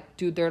was like,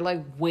 dude, they're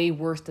like way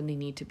worse than they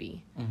need to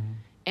be.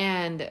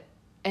 And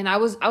I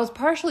was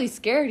partially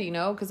scared, you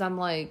know, because I'm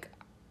like,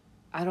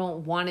 I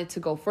don't want it to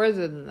go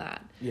further than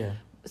that. Yeah.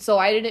 So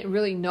I didn't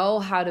really know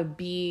how to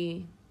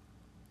be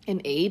an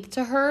aid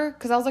to her,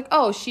 because I was like,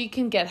 oh, she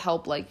can get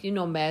help, like, you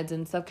know, meds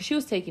and stuff, because she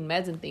was taking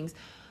meds and things.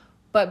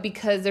 But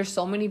because there's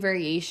so many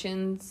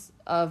variations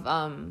of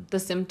the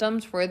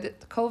symptoms for the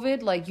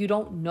COVID, like, you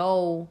don't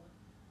know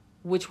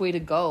which way to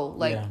go.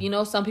 Like, you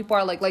know, some people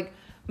are like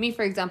me,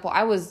 for example,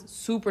 I was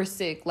super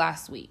sick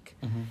last week.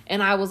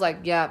 And I was like,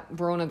 yeah,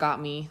 Rona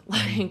got me.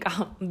 Like,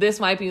 this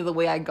might be the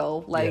way I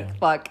go. Like,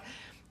 fuck.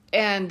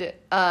 And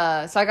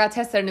so I got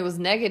tested and it was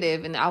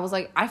negative. And I was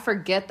like, I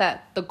forget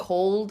that the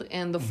cold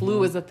and the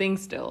flu is a thing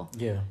still.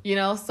 Yeah. You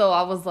know? So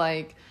I was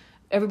like,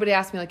 everybody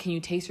asked me, like, can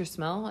you taste or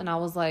smell? And I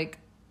was like,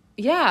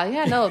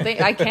 yeah, no,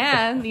 I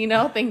can, you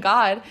know, thank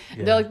God.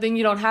 Yeah. They're like, then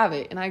you don't have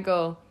it. And I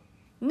go,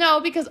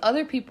 no, because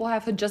other people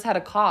have just had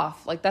a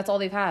cough. Like, that's all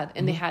they've had.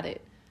 And they had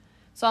it.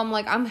 So I'm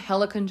like, I'm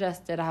hella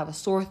congested. I have a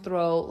sore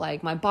throat.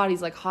 Like, my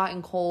body's like hot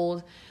and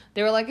cold.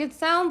 They were like, it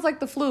sounds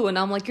like the flu. And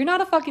I'm like, you're not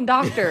a fucking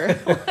doctor.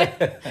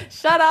 Like,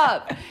 shut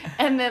up.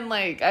 And then,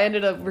 like, I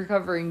ended up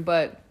recovering,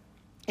 but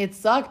it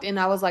sucked. And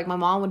I was like, my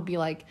mom would be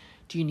like,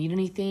 do you need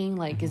anything?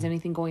 Like, is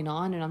anything going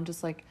on? And I'm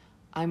just like,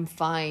 I'm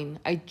fine.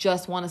 I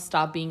just want to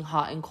stop being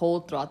hot and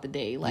cold throughout the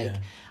day. Like,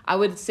 I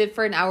would sit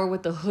for an hour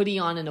with a hoodie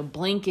on and a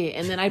blanket,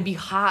 and then I'd be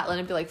hot, and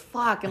I'd be like,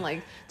 fuck, and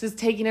like just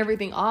taking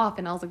everything off.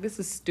 And I was like, this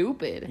is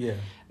stupid. Yeah.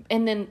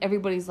 And then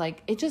everybody's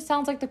like, it just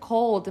sounds like the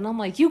cold. And I'm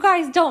like, you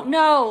guys don't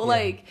know. Yeah.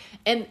 Like,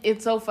 and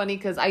it's so funny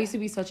because I used to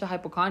be such a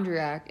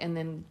hypochondriac, and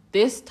then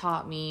this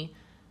taught me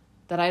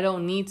that I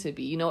don't need to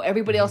be. You know,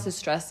 everybody else is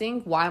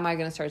stressing. Why am I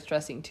going to start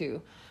stressing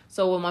too?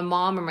 So when my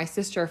mom or my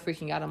sister are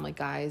freaking out, I'm like,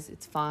 guys,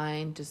 it's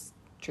fine. Just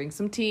drink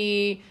some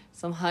tea,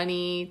 some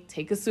honey,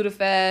 take a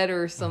Sudafed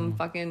or some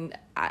fucking,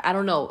 I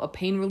don't know, a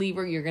pain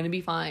reliever. You're going to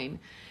be fine.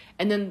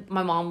 And then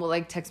my mom will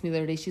like text me the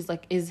other day. She's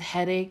like, is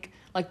headache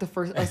like the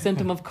first a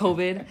symptom of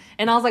COVID?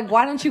 And I was like,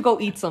 why don't you go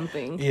eat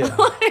something? Yeah.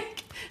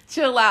 Like,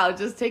 chill out.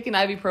 Just take an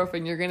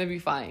ibuprofen. You're going to be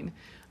fine.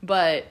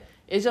 But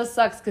it just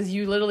sucks because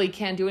you literally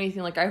can't do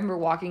anything. Like, I remember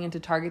walking into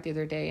Target the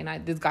other day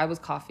and this guy was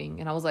coughing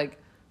and I was like,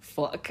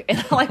 fuck. And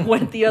I like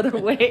went the other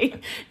way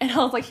and I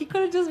was like, he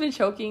could have just been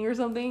choking or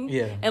something.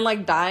 Yeah. And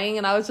like dying.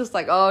 And I was just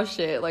like, oh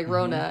shit, like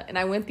Rona. And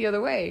I went the other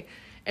way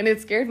and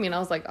it scared me. And I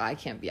was like, oh, I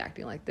can't be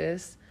acting like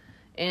this.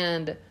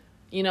 And,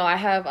 you know, I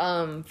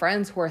have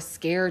friends who are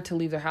scared to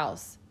leave their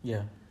house.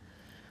 Yeah.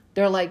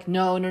 They're like,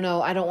 no,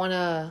 I don't want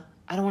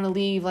to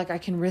leave. Like, I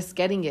can risk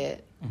getting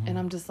it. And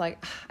I'm just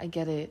like, I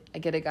get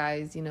it,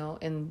 guys, you know.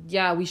 And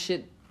yeah,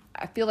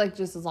 I feel like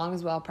just as long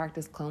as we all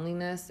practice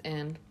cleanliness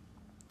and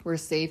we're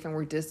safe and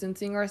we're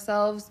distancing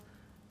ourselves,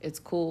 it's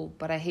cool.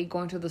 But I hate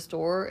going to the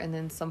store and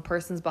then some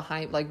person's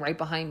behind, like right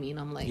behind me, and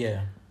I'm like,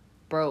 yeah,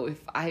 bro, if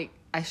I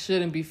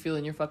shouldn't be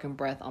feeling your fucking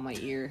breath on my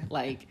ear.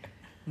 Like,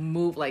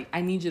 move. Like,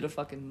 I need you to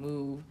fucking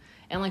move.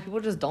 And like,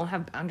 people just don't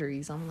have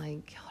boundaries. I'm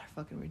like, y'all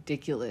are fucking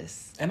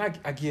ridiculous. And I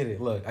get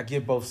it. Look, I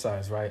get both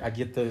sides, right? I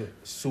get the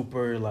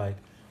super like,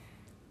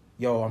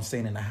 yo, I'm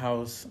staying in the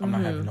house. I'm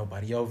not having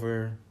nobody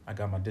over. I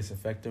got my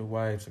disinfectant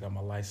wipes. I got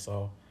my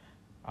Lysol.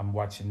 I'm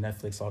watching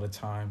Netflix all the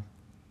time.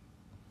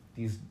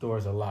 These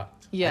doors are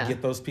locked. Yeah. I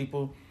get those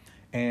people.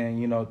 And,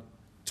 you know,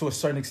 to a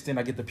certain extent,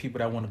 I get the people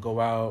that want to go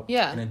out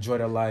and enjoy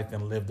their life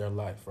and live their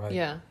life, right?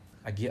 Yeah.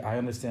 I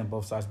understand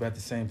both sides. But at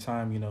the same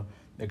time, you know,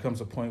 there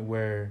comes a point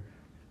where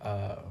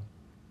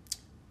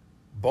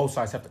both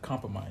sides have to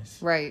compromise.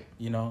 Right.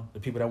 You know, the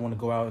people that want to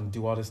go out and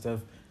do all this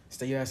stuff,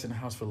 stay your ass in the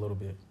house for a little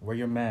bit. Wear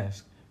your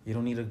mask. You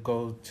don't need to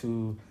go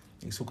to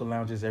these hookah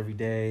lounges every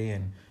day,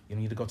 and you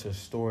don't need to go to the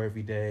store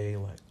every day.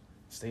 Like,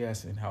 stay your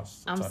ass in the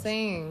house. I'm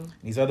saying. And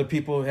these other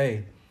people,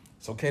 hey,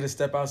 it's okay to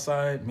step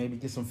outside, maybe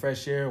get some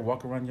fresh air,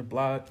 walk around your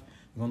block.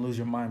 You're going to lose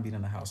your mind being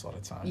in the house all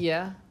the time.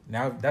 Yeah.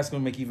 Now, that's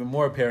going to make you even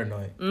more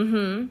paranoid.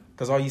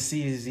 Because all you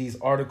see is these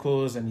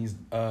articles and these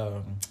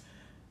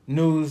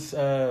news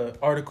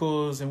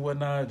articles and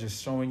whatnot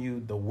just showing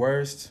you the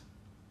worst.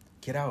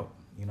 Get out,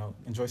 you know,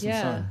 enjoy some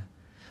sun.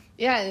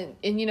 Yeah,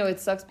 and you know, it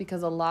sucks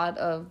because a lot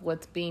of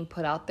what's being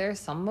put out there,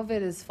 some of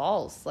it is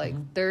false. Like,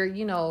 they're,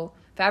 you know,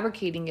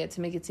 fabricating it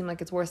to make it seem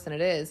like it's worse than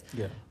it is.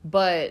 Yeah.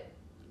 But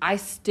I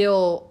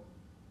still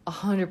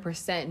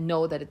 100%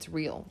 know that it's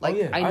real.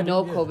 Like, I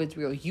know COVID's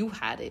real. You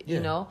had it, you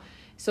know?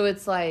 So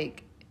it's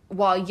like,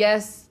 while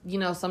yes, you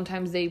know,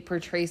 sometimes they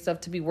portray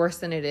stuff to be worse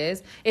than it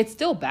is, it's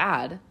still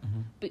bad.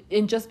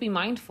 And just be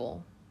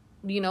mindful.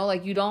 You know,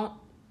 like, we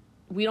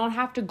don't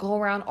have to go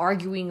around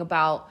arguing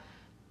about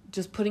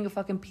just putting a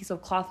fucking piece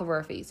of cloth over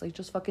our face. Like,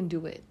 just fucking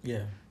do it.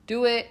 Yeah.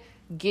 Do it.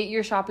 Get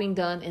your shopping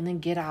done and then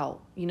get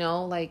out, you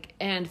know? Like,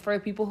 and for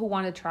people who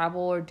want to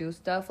travel or do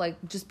stuff, like,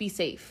 just be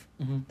safe.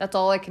 That's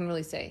all I can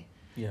really say.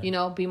 Yeah. You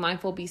know, be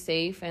mindful, be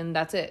safe, and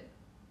that's it.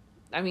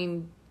 I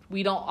mean,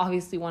 we don't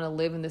obviously want to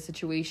live in this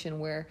situation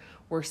where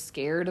we're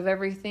scared of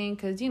everything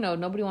because, you know,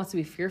 nobody wants to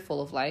be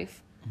fearful of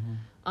life.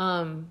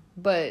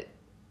 But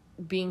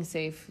being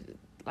safe,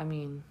 I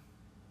mean,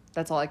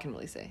 that's all I can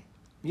really say.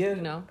 Yeah.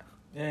 You know?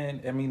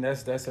 And, I mean,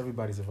 that's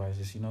everybody's advice,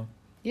 just, you know?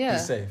 Yeah. Be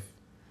safe.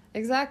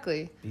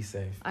 Exactly. Be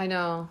safe. I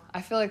know.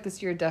 I feel like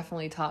this year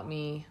definitely taught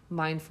me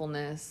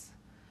mindfulness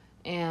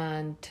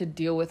and to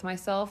deal with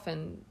myself.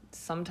 And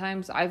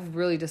sometimes I've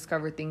really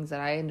discovered things that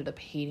I ended up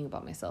hating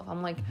about myself.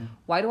 I'm like,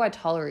 why do I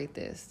tolerate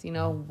this? You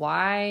know,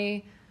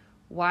 why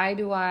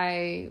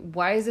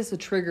is this a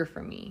trigger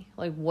for me?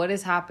 Like, what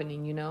is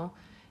happening, you know?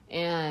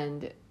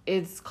 And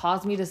it's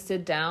caused me to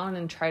sit down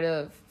and try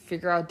to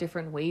figure out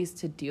different ways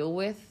to deal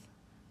with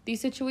these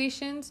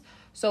situations.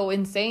 So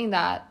in saying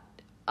that,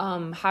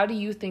 how do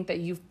you think that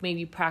you've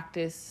maybe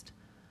practiced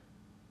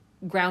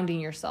grounding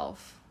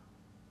yourself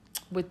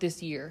with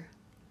this year?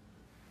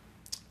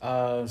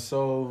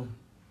 So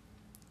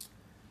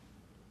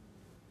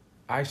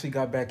I actually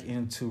got back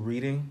into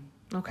reading.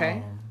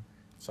 Okay.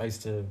 So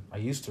I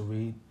used to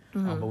read,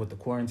 but with the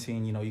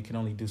quarantine, you know, you can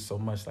only do so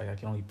much. Like, I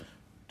can only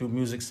do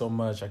music so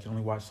much. I can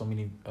only watch so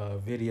many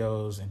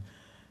videos and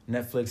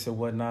Netflix and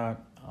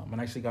whatnot.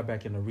 And I actually got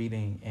back into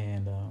reading,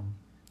 and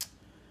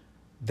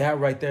that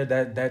right there,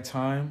 that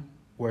time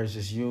where it's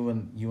just you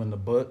and the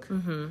book,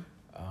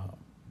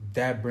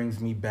 that brings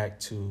me back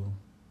to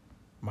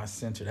my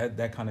center.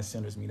 That kind of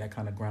centers me. That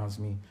kind of grounds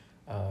me,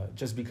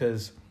 just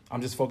because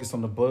I'm just focused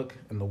on the book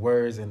and the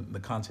words and the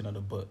content of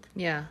the book.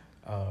 Yeah.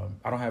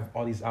 I don't have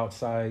all these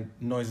outside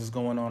noises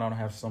going on. I don't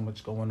have so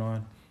much going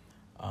on.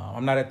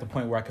 I'm not at the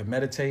point where I can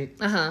meditate.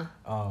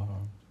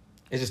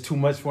 It's just too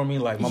much for me.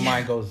 Like, my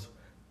mind goes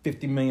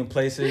 50 million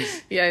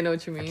places. Yeah, I know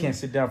what you mean. I can't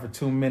sit down for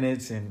 2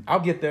 minutes, and I'll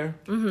get there.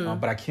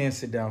 But I can't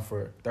sit down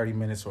for 30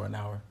 minutes or an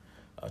hour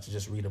to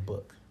just read a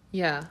book.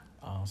 Yeah.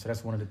 So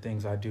that's one of the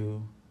things I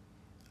do.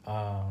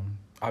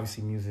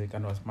 Obviously, music. I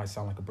know it might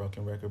sound like a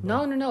broken record.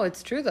 But no.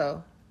 It's true,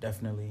 though.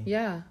 Definitely.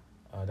 Yeah.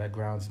 That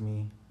grounds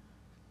me.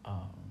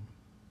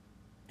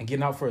 And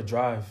getting out for a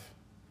drive.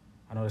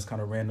 I know that's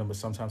kind of random, but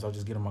sometimes I'll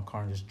just get in my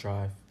car and just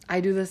drive. I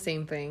do the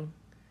same thing.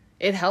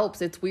 It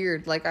helps. It's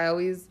weird. Like,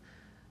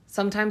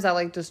 sometimes I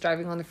like just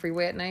driving on the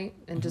freeway at night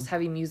and just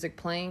having music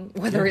playing,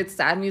 whether it's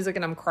sad music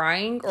and I'm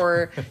crying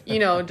or, you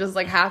know, just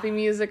like happy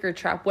music or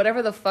trap,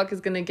 whatever the fuck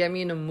is going to get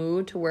me in a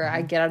mood to where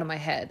I get out of my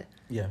head.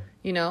 Yeah.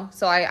 You know?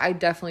 So I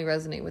definitely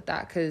resonate with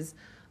that because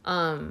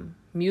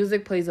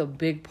music plays a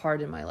big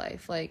part in my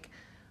life. Like,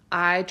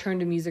 I turn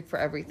to music for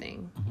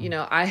everything. You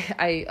know,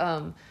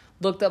 I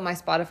looked up my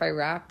Spotify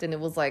Wrapped, and it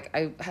was like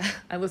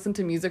I listened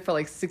to music for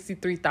like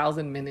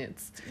 63,000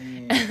 minutes.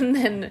 And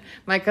then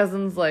my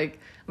cousin,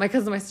 my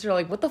sister are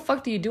like, what the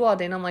fuck do you do all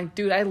day? And I'm like,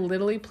 dude, I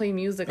literally play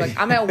music. Like,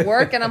 I'm at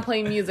work and I'm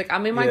playing music.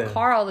 I'm in my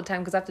car all the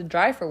time because I have to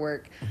drive for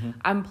work.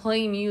 I'm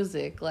playing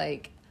music.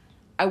 Like,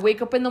 I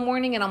wake up in the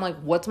morning and I'm like,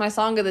 what's my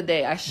song of the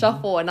day? I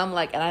shuffle and I'm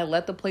like, and I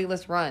let the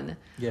playlist run.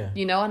 Yeah.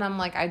 You know, and I'm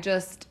like,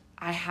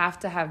 I have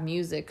to have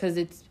music because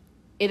it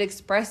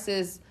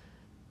expresses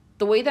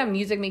the way that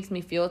music makes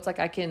me feel. It's like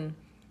I can,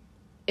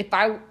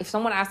 if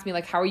someone asks me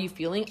like, how are you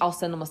feeling? I'll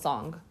send them a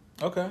song.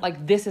 Okay.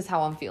 Like, this is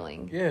how I'm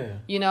feeling. Yeah.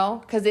 You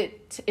know, because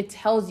it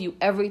tells you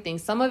everything.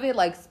 Some of it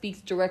like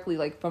speaks directly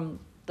like from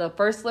the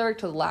first lyric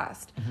to the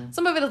last.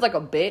 Some of it is like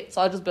a bit,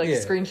 so I'll just be like,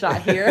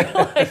 screenshot here.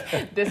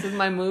 Like, this is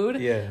my mood.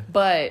 Yeah.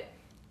 But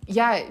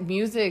yeah,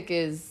 music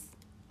is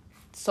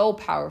so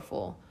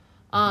powerful.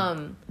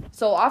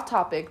 So off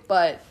topic,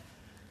 but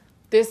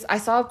I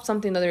saw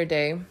something the other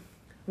day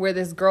where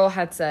this girl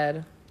had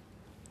said,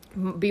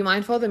 be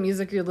mindful of the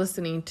music you're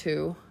listening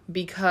to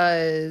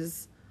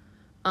because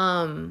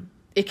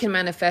it can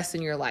manifest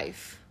in your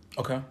life.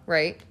 Okay.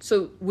 Right?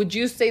 So would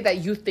you say that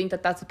you think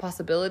that that's a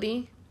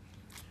possibility?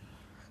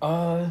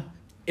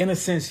 In a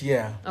sense,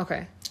 yeah.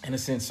 Okay. In a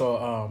sense.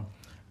 So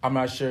I'm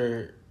not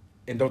sure,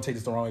 and don't take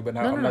this the wrong way, but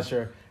I'm not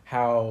sure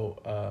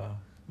how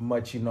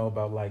much you know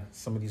about like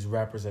some of these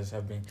rappers that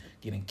have been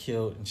getting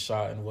killed and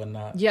shot and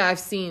whatnot. Yeah, I've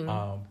seen.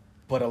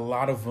 But a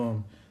lot of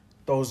them,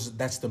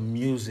 that's the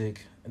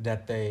music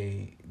that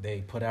they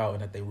put out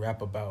and that they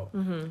rap about.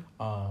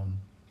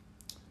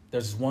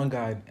 There's one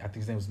guy, I think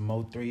his name was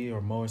Mo3 or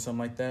Mo or something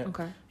like that.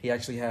 Okay. He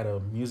actually had a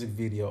music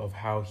video of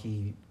how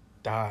he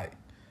died.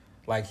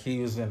 Like, he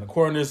was in the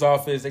coroner's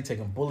office, they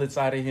taking bullets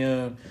out of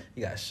him.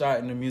 He got shot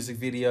in the music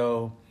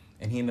video,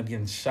 and he ended up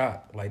getting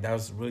shot. Like, that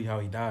was really how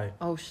he died.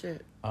 Oh,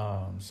 shit.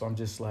 So I'm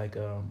just like,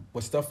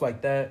 with stuff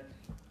like that,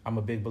 I'm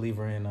a big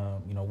believer in,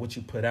 what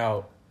you put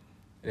out,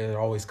 it'll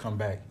always come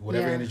back.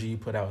 Whatever energy you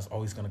put out is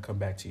always going to come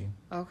back to you.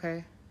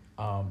 Okay.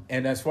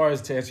 And as far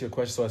as to answer your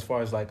question, so as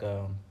far as like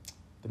the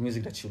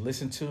music that you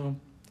listen to,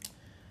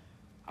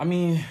 I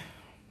mean,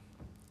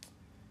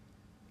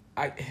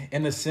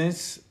 in a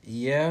sense,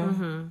 yeah.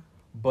 Mm-hmm.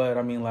 But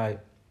I mean, like,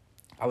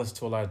 I listen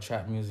to a lot of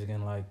trap music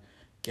and like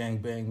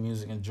gangbang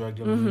music and drug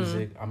dealer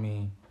music. I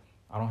mean,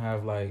 I don't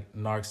have like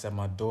narcs at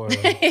my door.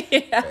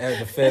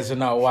 The feds are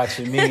not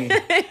watching me.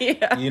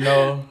 You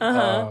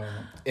know,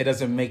 it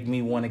doesn't make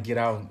me want to get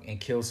out and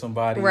kill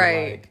somebody.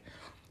 Right. Like,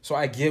 so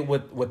I get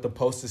what the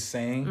post is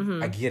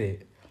saying. I get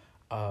it.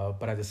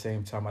 But at the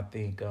same time, I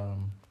think, I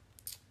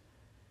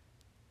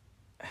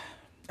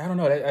don't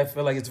know. I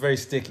feel like it's very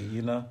sticky,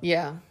 you know?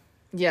 Yeah.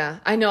 Yeah.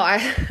 I know.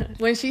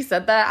 When she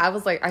said that, I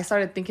was like, I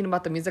started thinking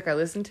about the music I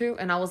listened to,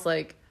 and I was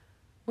like,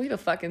 wait a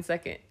fucking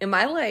second. Am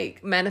I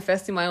like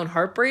manifesting my own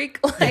heartbreak?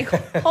 Like,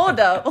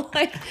 hold up.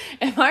 Like,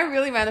 am I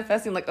really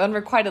manifesting like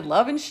unrequited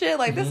love and shit?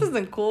 Like, this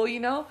isn't cool, you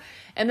know?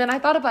 And then I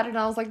thought about it and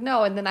I was like,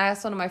 no. And then I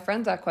asked one of my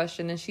friends that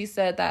question, and she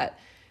said that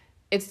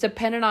it's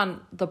dependent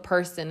on the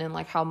person and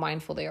like how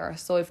mindful they are.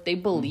 So if they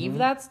believe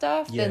that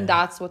stuff, then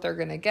that's what they're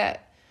going to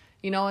get.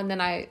 You know, and then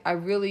I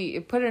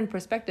really put it in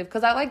perspective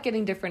because I like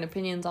getting different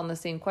opinions on the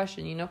same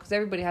question, you know, because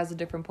everybody has a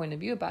different point of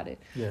view about it.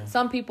 Yeah.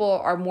 Some people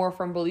are more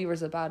firm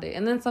believers about it.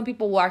 And then some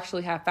people will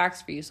actually have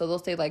facts for you. So they'll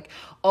say like,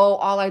 oh,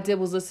 all I did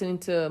was listening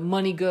to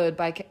Money Good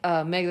by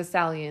Meg Thee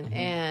Stallion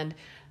and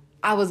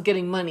I was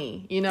getting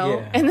money, you know.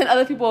 Yeah. And then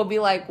other people will be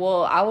like,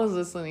 well, I was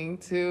listening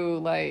to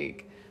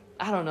like,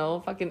 I don't know,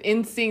 fucking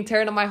NSYNC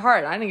tearing up my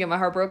heart. I didn't get my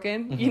heart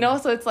broken, you know?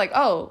 So it's like,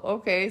 oh,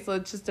 okay. So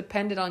it's just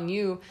dependent on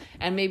you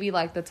and maybe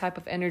like the type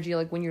of energy,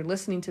 like when you're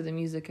listening to the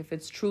music, if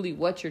it's truly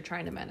what you're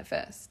trying to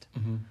manifest.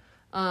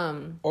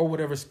 Or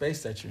whatever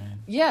space that you're in.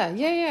 Yeah.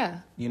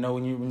 You know,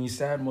 when you're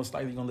sad, most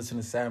likely you're going to listen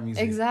to sad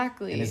music.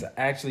 Exactly. And it's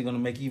actually going to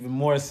make you even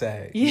more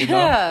sad. Yeah. You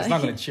know? It's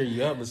not going to cheer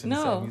you up listening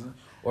to sad music.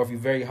 Or if you're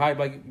very hyped,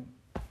 like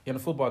in a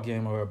football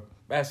game or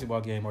basketball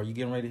game, or you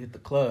getting ready to hit the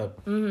club,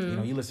 you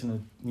know, you listen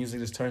to music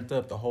that's turned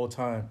up the whole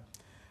time.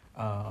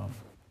 I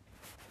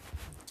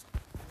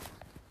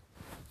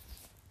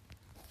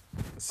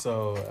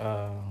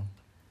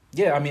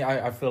mean,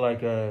 I feel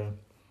like I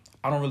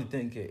don't really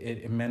think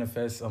it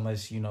manifests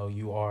unless, you know,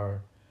 you are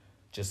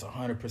just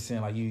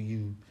 100%, like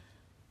you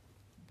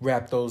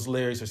rap those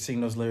lyrics or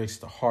sing those lyrics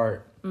to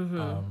heart,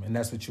 and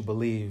that's what you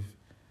believe.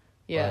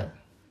 Yeah. But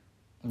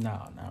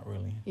no, not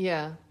really.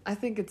 Yeah, I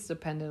think it's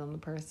dependent on the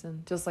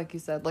person. Just like you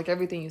said, like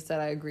everything you said,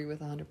 I agree with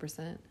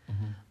 100%.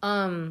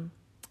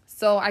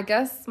 So I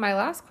guess my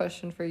last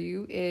question for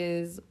you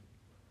is,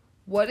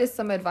 what is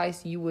some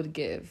advice you would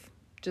give?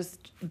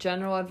 Just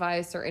general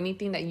advice or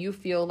anything that you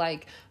feel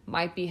like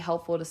might be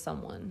helpful to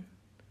someone.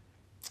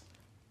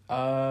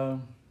 It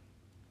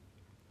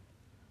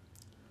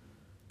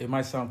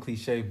might sound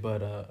cliche,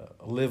 but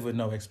live with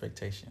no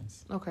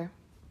expectations. Okay.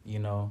 You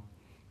know,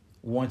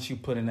 once you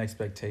put an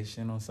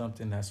expectation on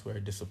something, that's where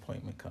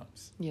disappointment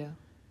comes. Yeah.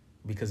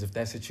 Because if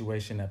that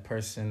situation, that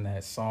person,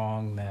 that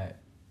song, that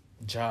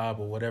job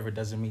or whatever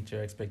doesn't meet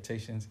your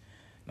expectations,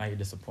 now you're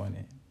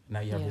disappointed. Now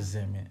you have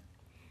resentment.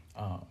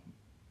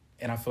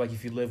 And I feel like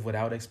if you live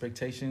without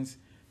expectations,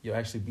 you'll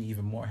actually be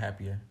even more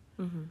happier.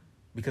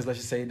 Because let's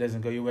just say it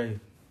doesn't go your way.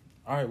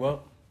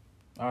 All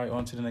right,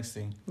 on to the next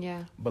thing.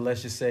 Yeah. But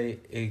let's just say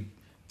it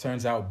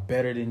turns out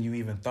better than you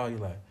even thought. You're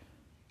like,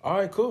 all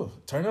right, cool.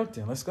 Turn up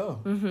then. Let's go.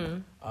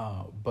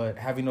 But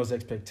having those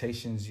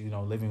expectations, you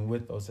know, living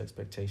with those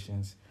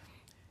expectations,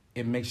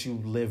 it makes you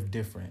live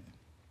different.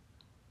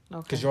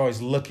 Okay. Because you're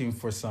always looking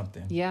for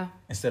something. Yeah.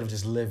 Instead of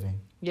just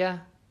living. Yeah.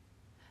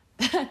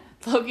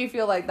 Loki,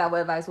 feel like that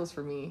advice was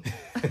for me.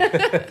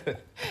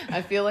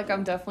 I feel like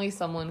I'm definitely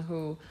someone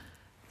who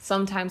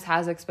sometimes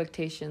has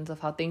expectations of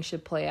how things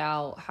should play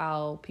out,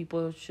 how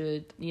people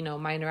should, you know,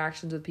 my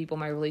interactions with people,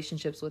 my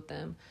relationships with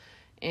them.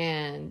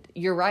 And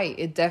you're right.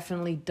 It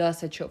definitely does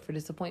set you up for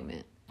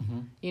disappointment,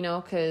 you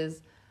know,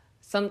 because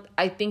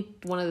I think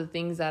one of the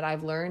things that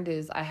I've learned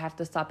is I have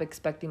to stop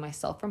expecting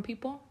myself from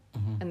people.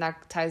 And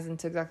that ties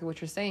into exactly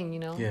what you're saying, you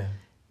know,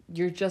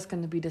 you're just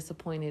going to be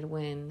disappointed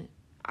when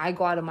I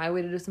go out of my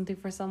way to do something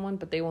for someone,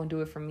 but they won't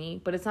do it for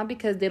me. But it's not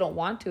because they don't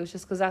want to. It's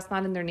just because that's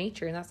not in their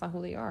nature and that's not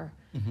who they are,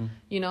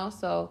 you know?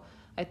 So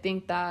I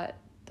think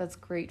that's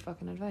great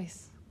fucking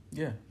advice.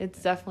 Yeah.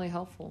 It's definitely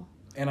helpful.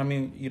 And I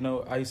mean, you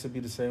know, I used to be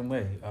the same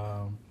way.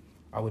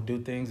 I would do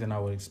things and I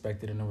would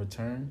expect it in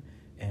return.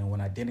 And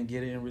when I didn't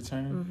get it in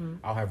return,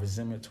 I'll have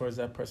resentment towards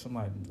that person. I'm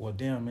like, well,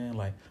 damn, man,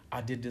 like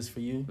I did this for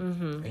you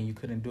and you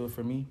couldn't do it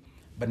for me.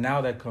 But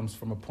now that comes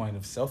from a point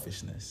of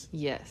selfishness.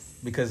 Yes.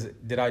 Because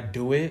did I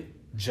do it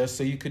just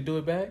so you could do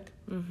it back?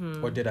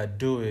 Or did I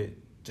do it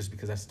just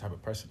because that's the type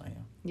of person I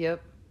am?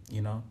 Yep.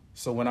 You know?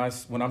 So when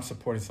I'm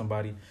supporting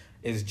somebody,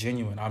 it's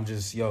genuine. I'm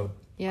just,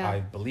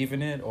 I believe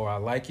in it or I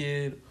like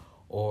it.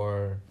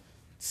 Or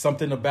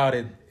something about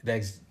it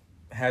that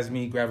has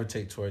me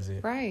gravitate towards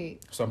it. Right.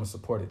 So I'm going to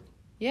support it.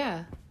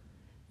 Yeah.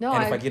 No,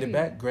 and if I get it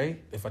back, great.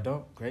 If I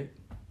don't, great.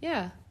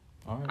 Yeah.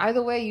 All right.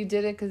 Either way, you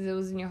did it because it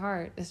was in your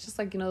heart. It's just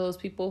like, you know, those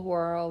people who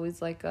are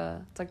always like,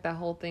 it's like that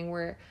whole thing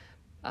where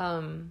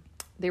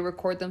they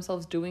record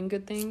themselves doing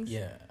good things.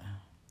 Yeah.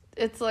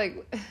 It's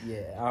like...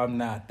 Yeah, I'm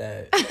not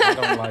that. I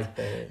don't like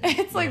that.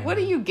 It's like, what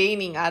are you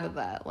gaining out of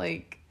that?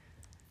 Like,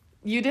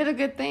 you did a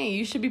good thing.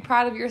 You should be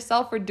proud of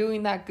yourself for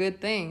doing that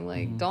good thing.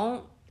 Like,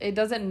 it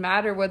doesn't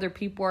matter whether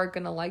people are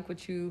going to like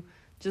what you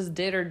just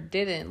did or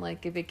didn't.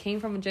 Like, if it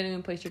came from a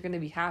genuine place, you're going to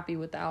be happy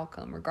with the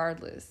outcome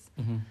regardless.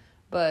 Mm-hmm.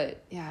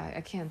 But yeah,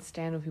 I can't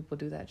stand when people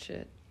do that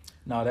shit.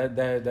 No,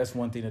 that's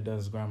one thing that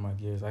does grind my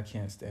gears. I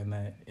can't stand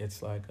that.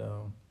 It's like,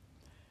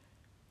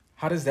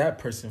 how does that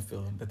person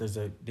feel that there's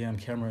a damn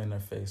camera in their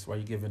face while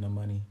you're giving them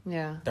money?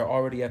 Yeah. They're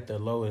already at their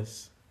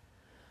lowest.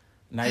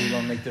 Now you're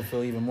gonna make them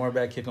feel even more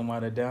bad, kick them while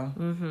they're down.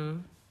 Mm-hmm.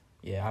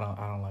 Yeah,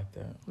 I don't like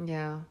that.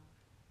 Yeah,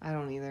 I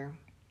don't either.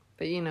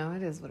 But you know,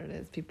 it is what it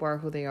is. People are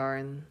who they are,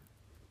 and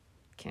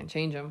can't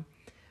change them.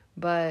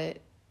 But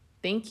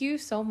thank you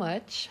so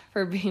much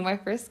for being my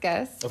first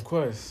guest. Of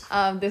course.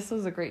 This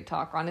was a great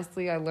talk.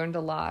 Honestly, I learned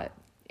a lot,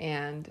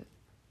 and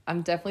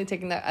I'm definitely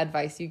taking that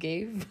advice you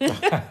gave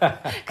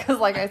because,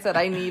 like I said,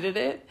 I needed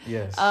it.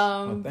 Yes.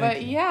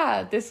 But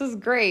yeah, this was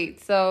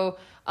great. So,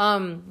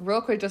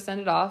 real quick, just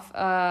send it off.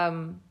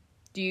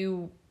 Do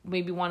you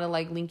maybe want to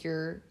like link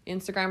your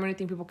Instagram or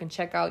anything? People can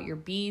check out your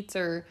beats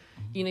or,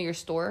 you know, your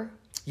store.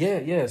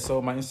 Yeah.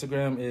 So my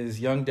Instagram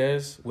is Young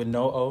Dez with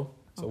no O.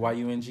 So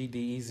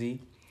YUNGDEZ.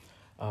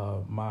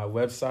 My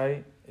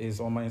website is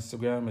on my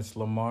Instagram. It's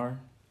Lamar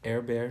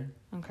Airbear.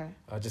 Okay.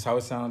 Just how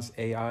it sounds.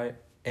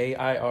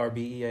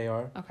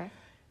 AIRBEAR. Okay.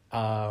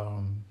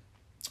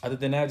 Other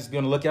than that, just be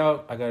on the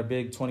lookout. I got a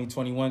big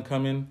 2021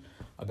 coming.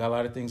 I got a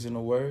lot of things in the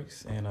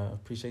works, and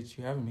appreciate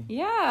you having me.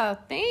 Yeah.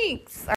 Thanks.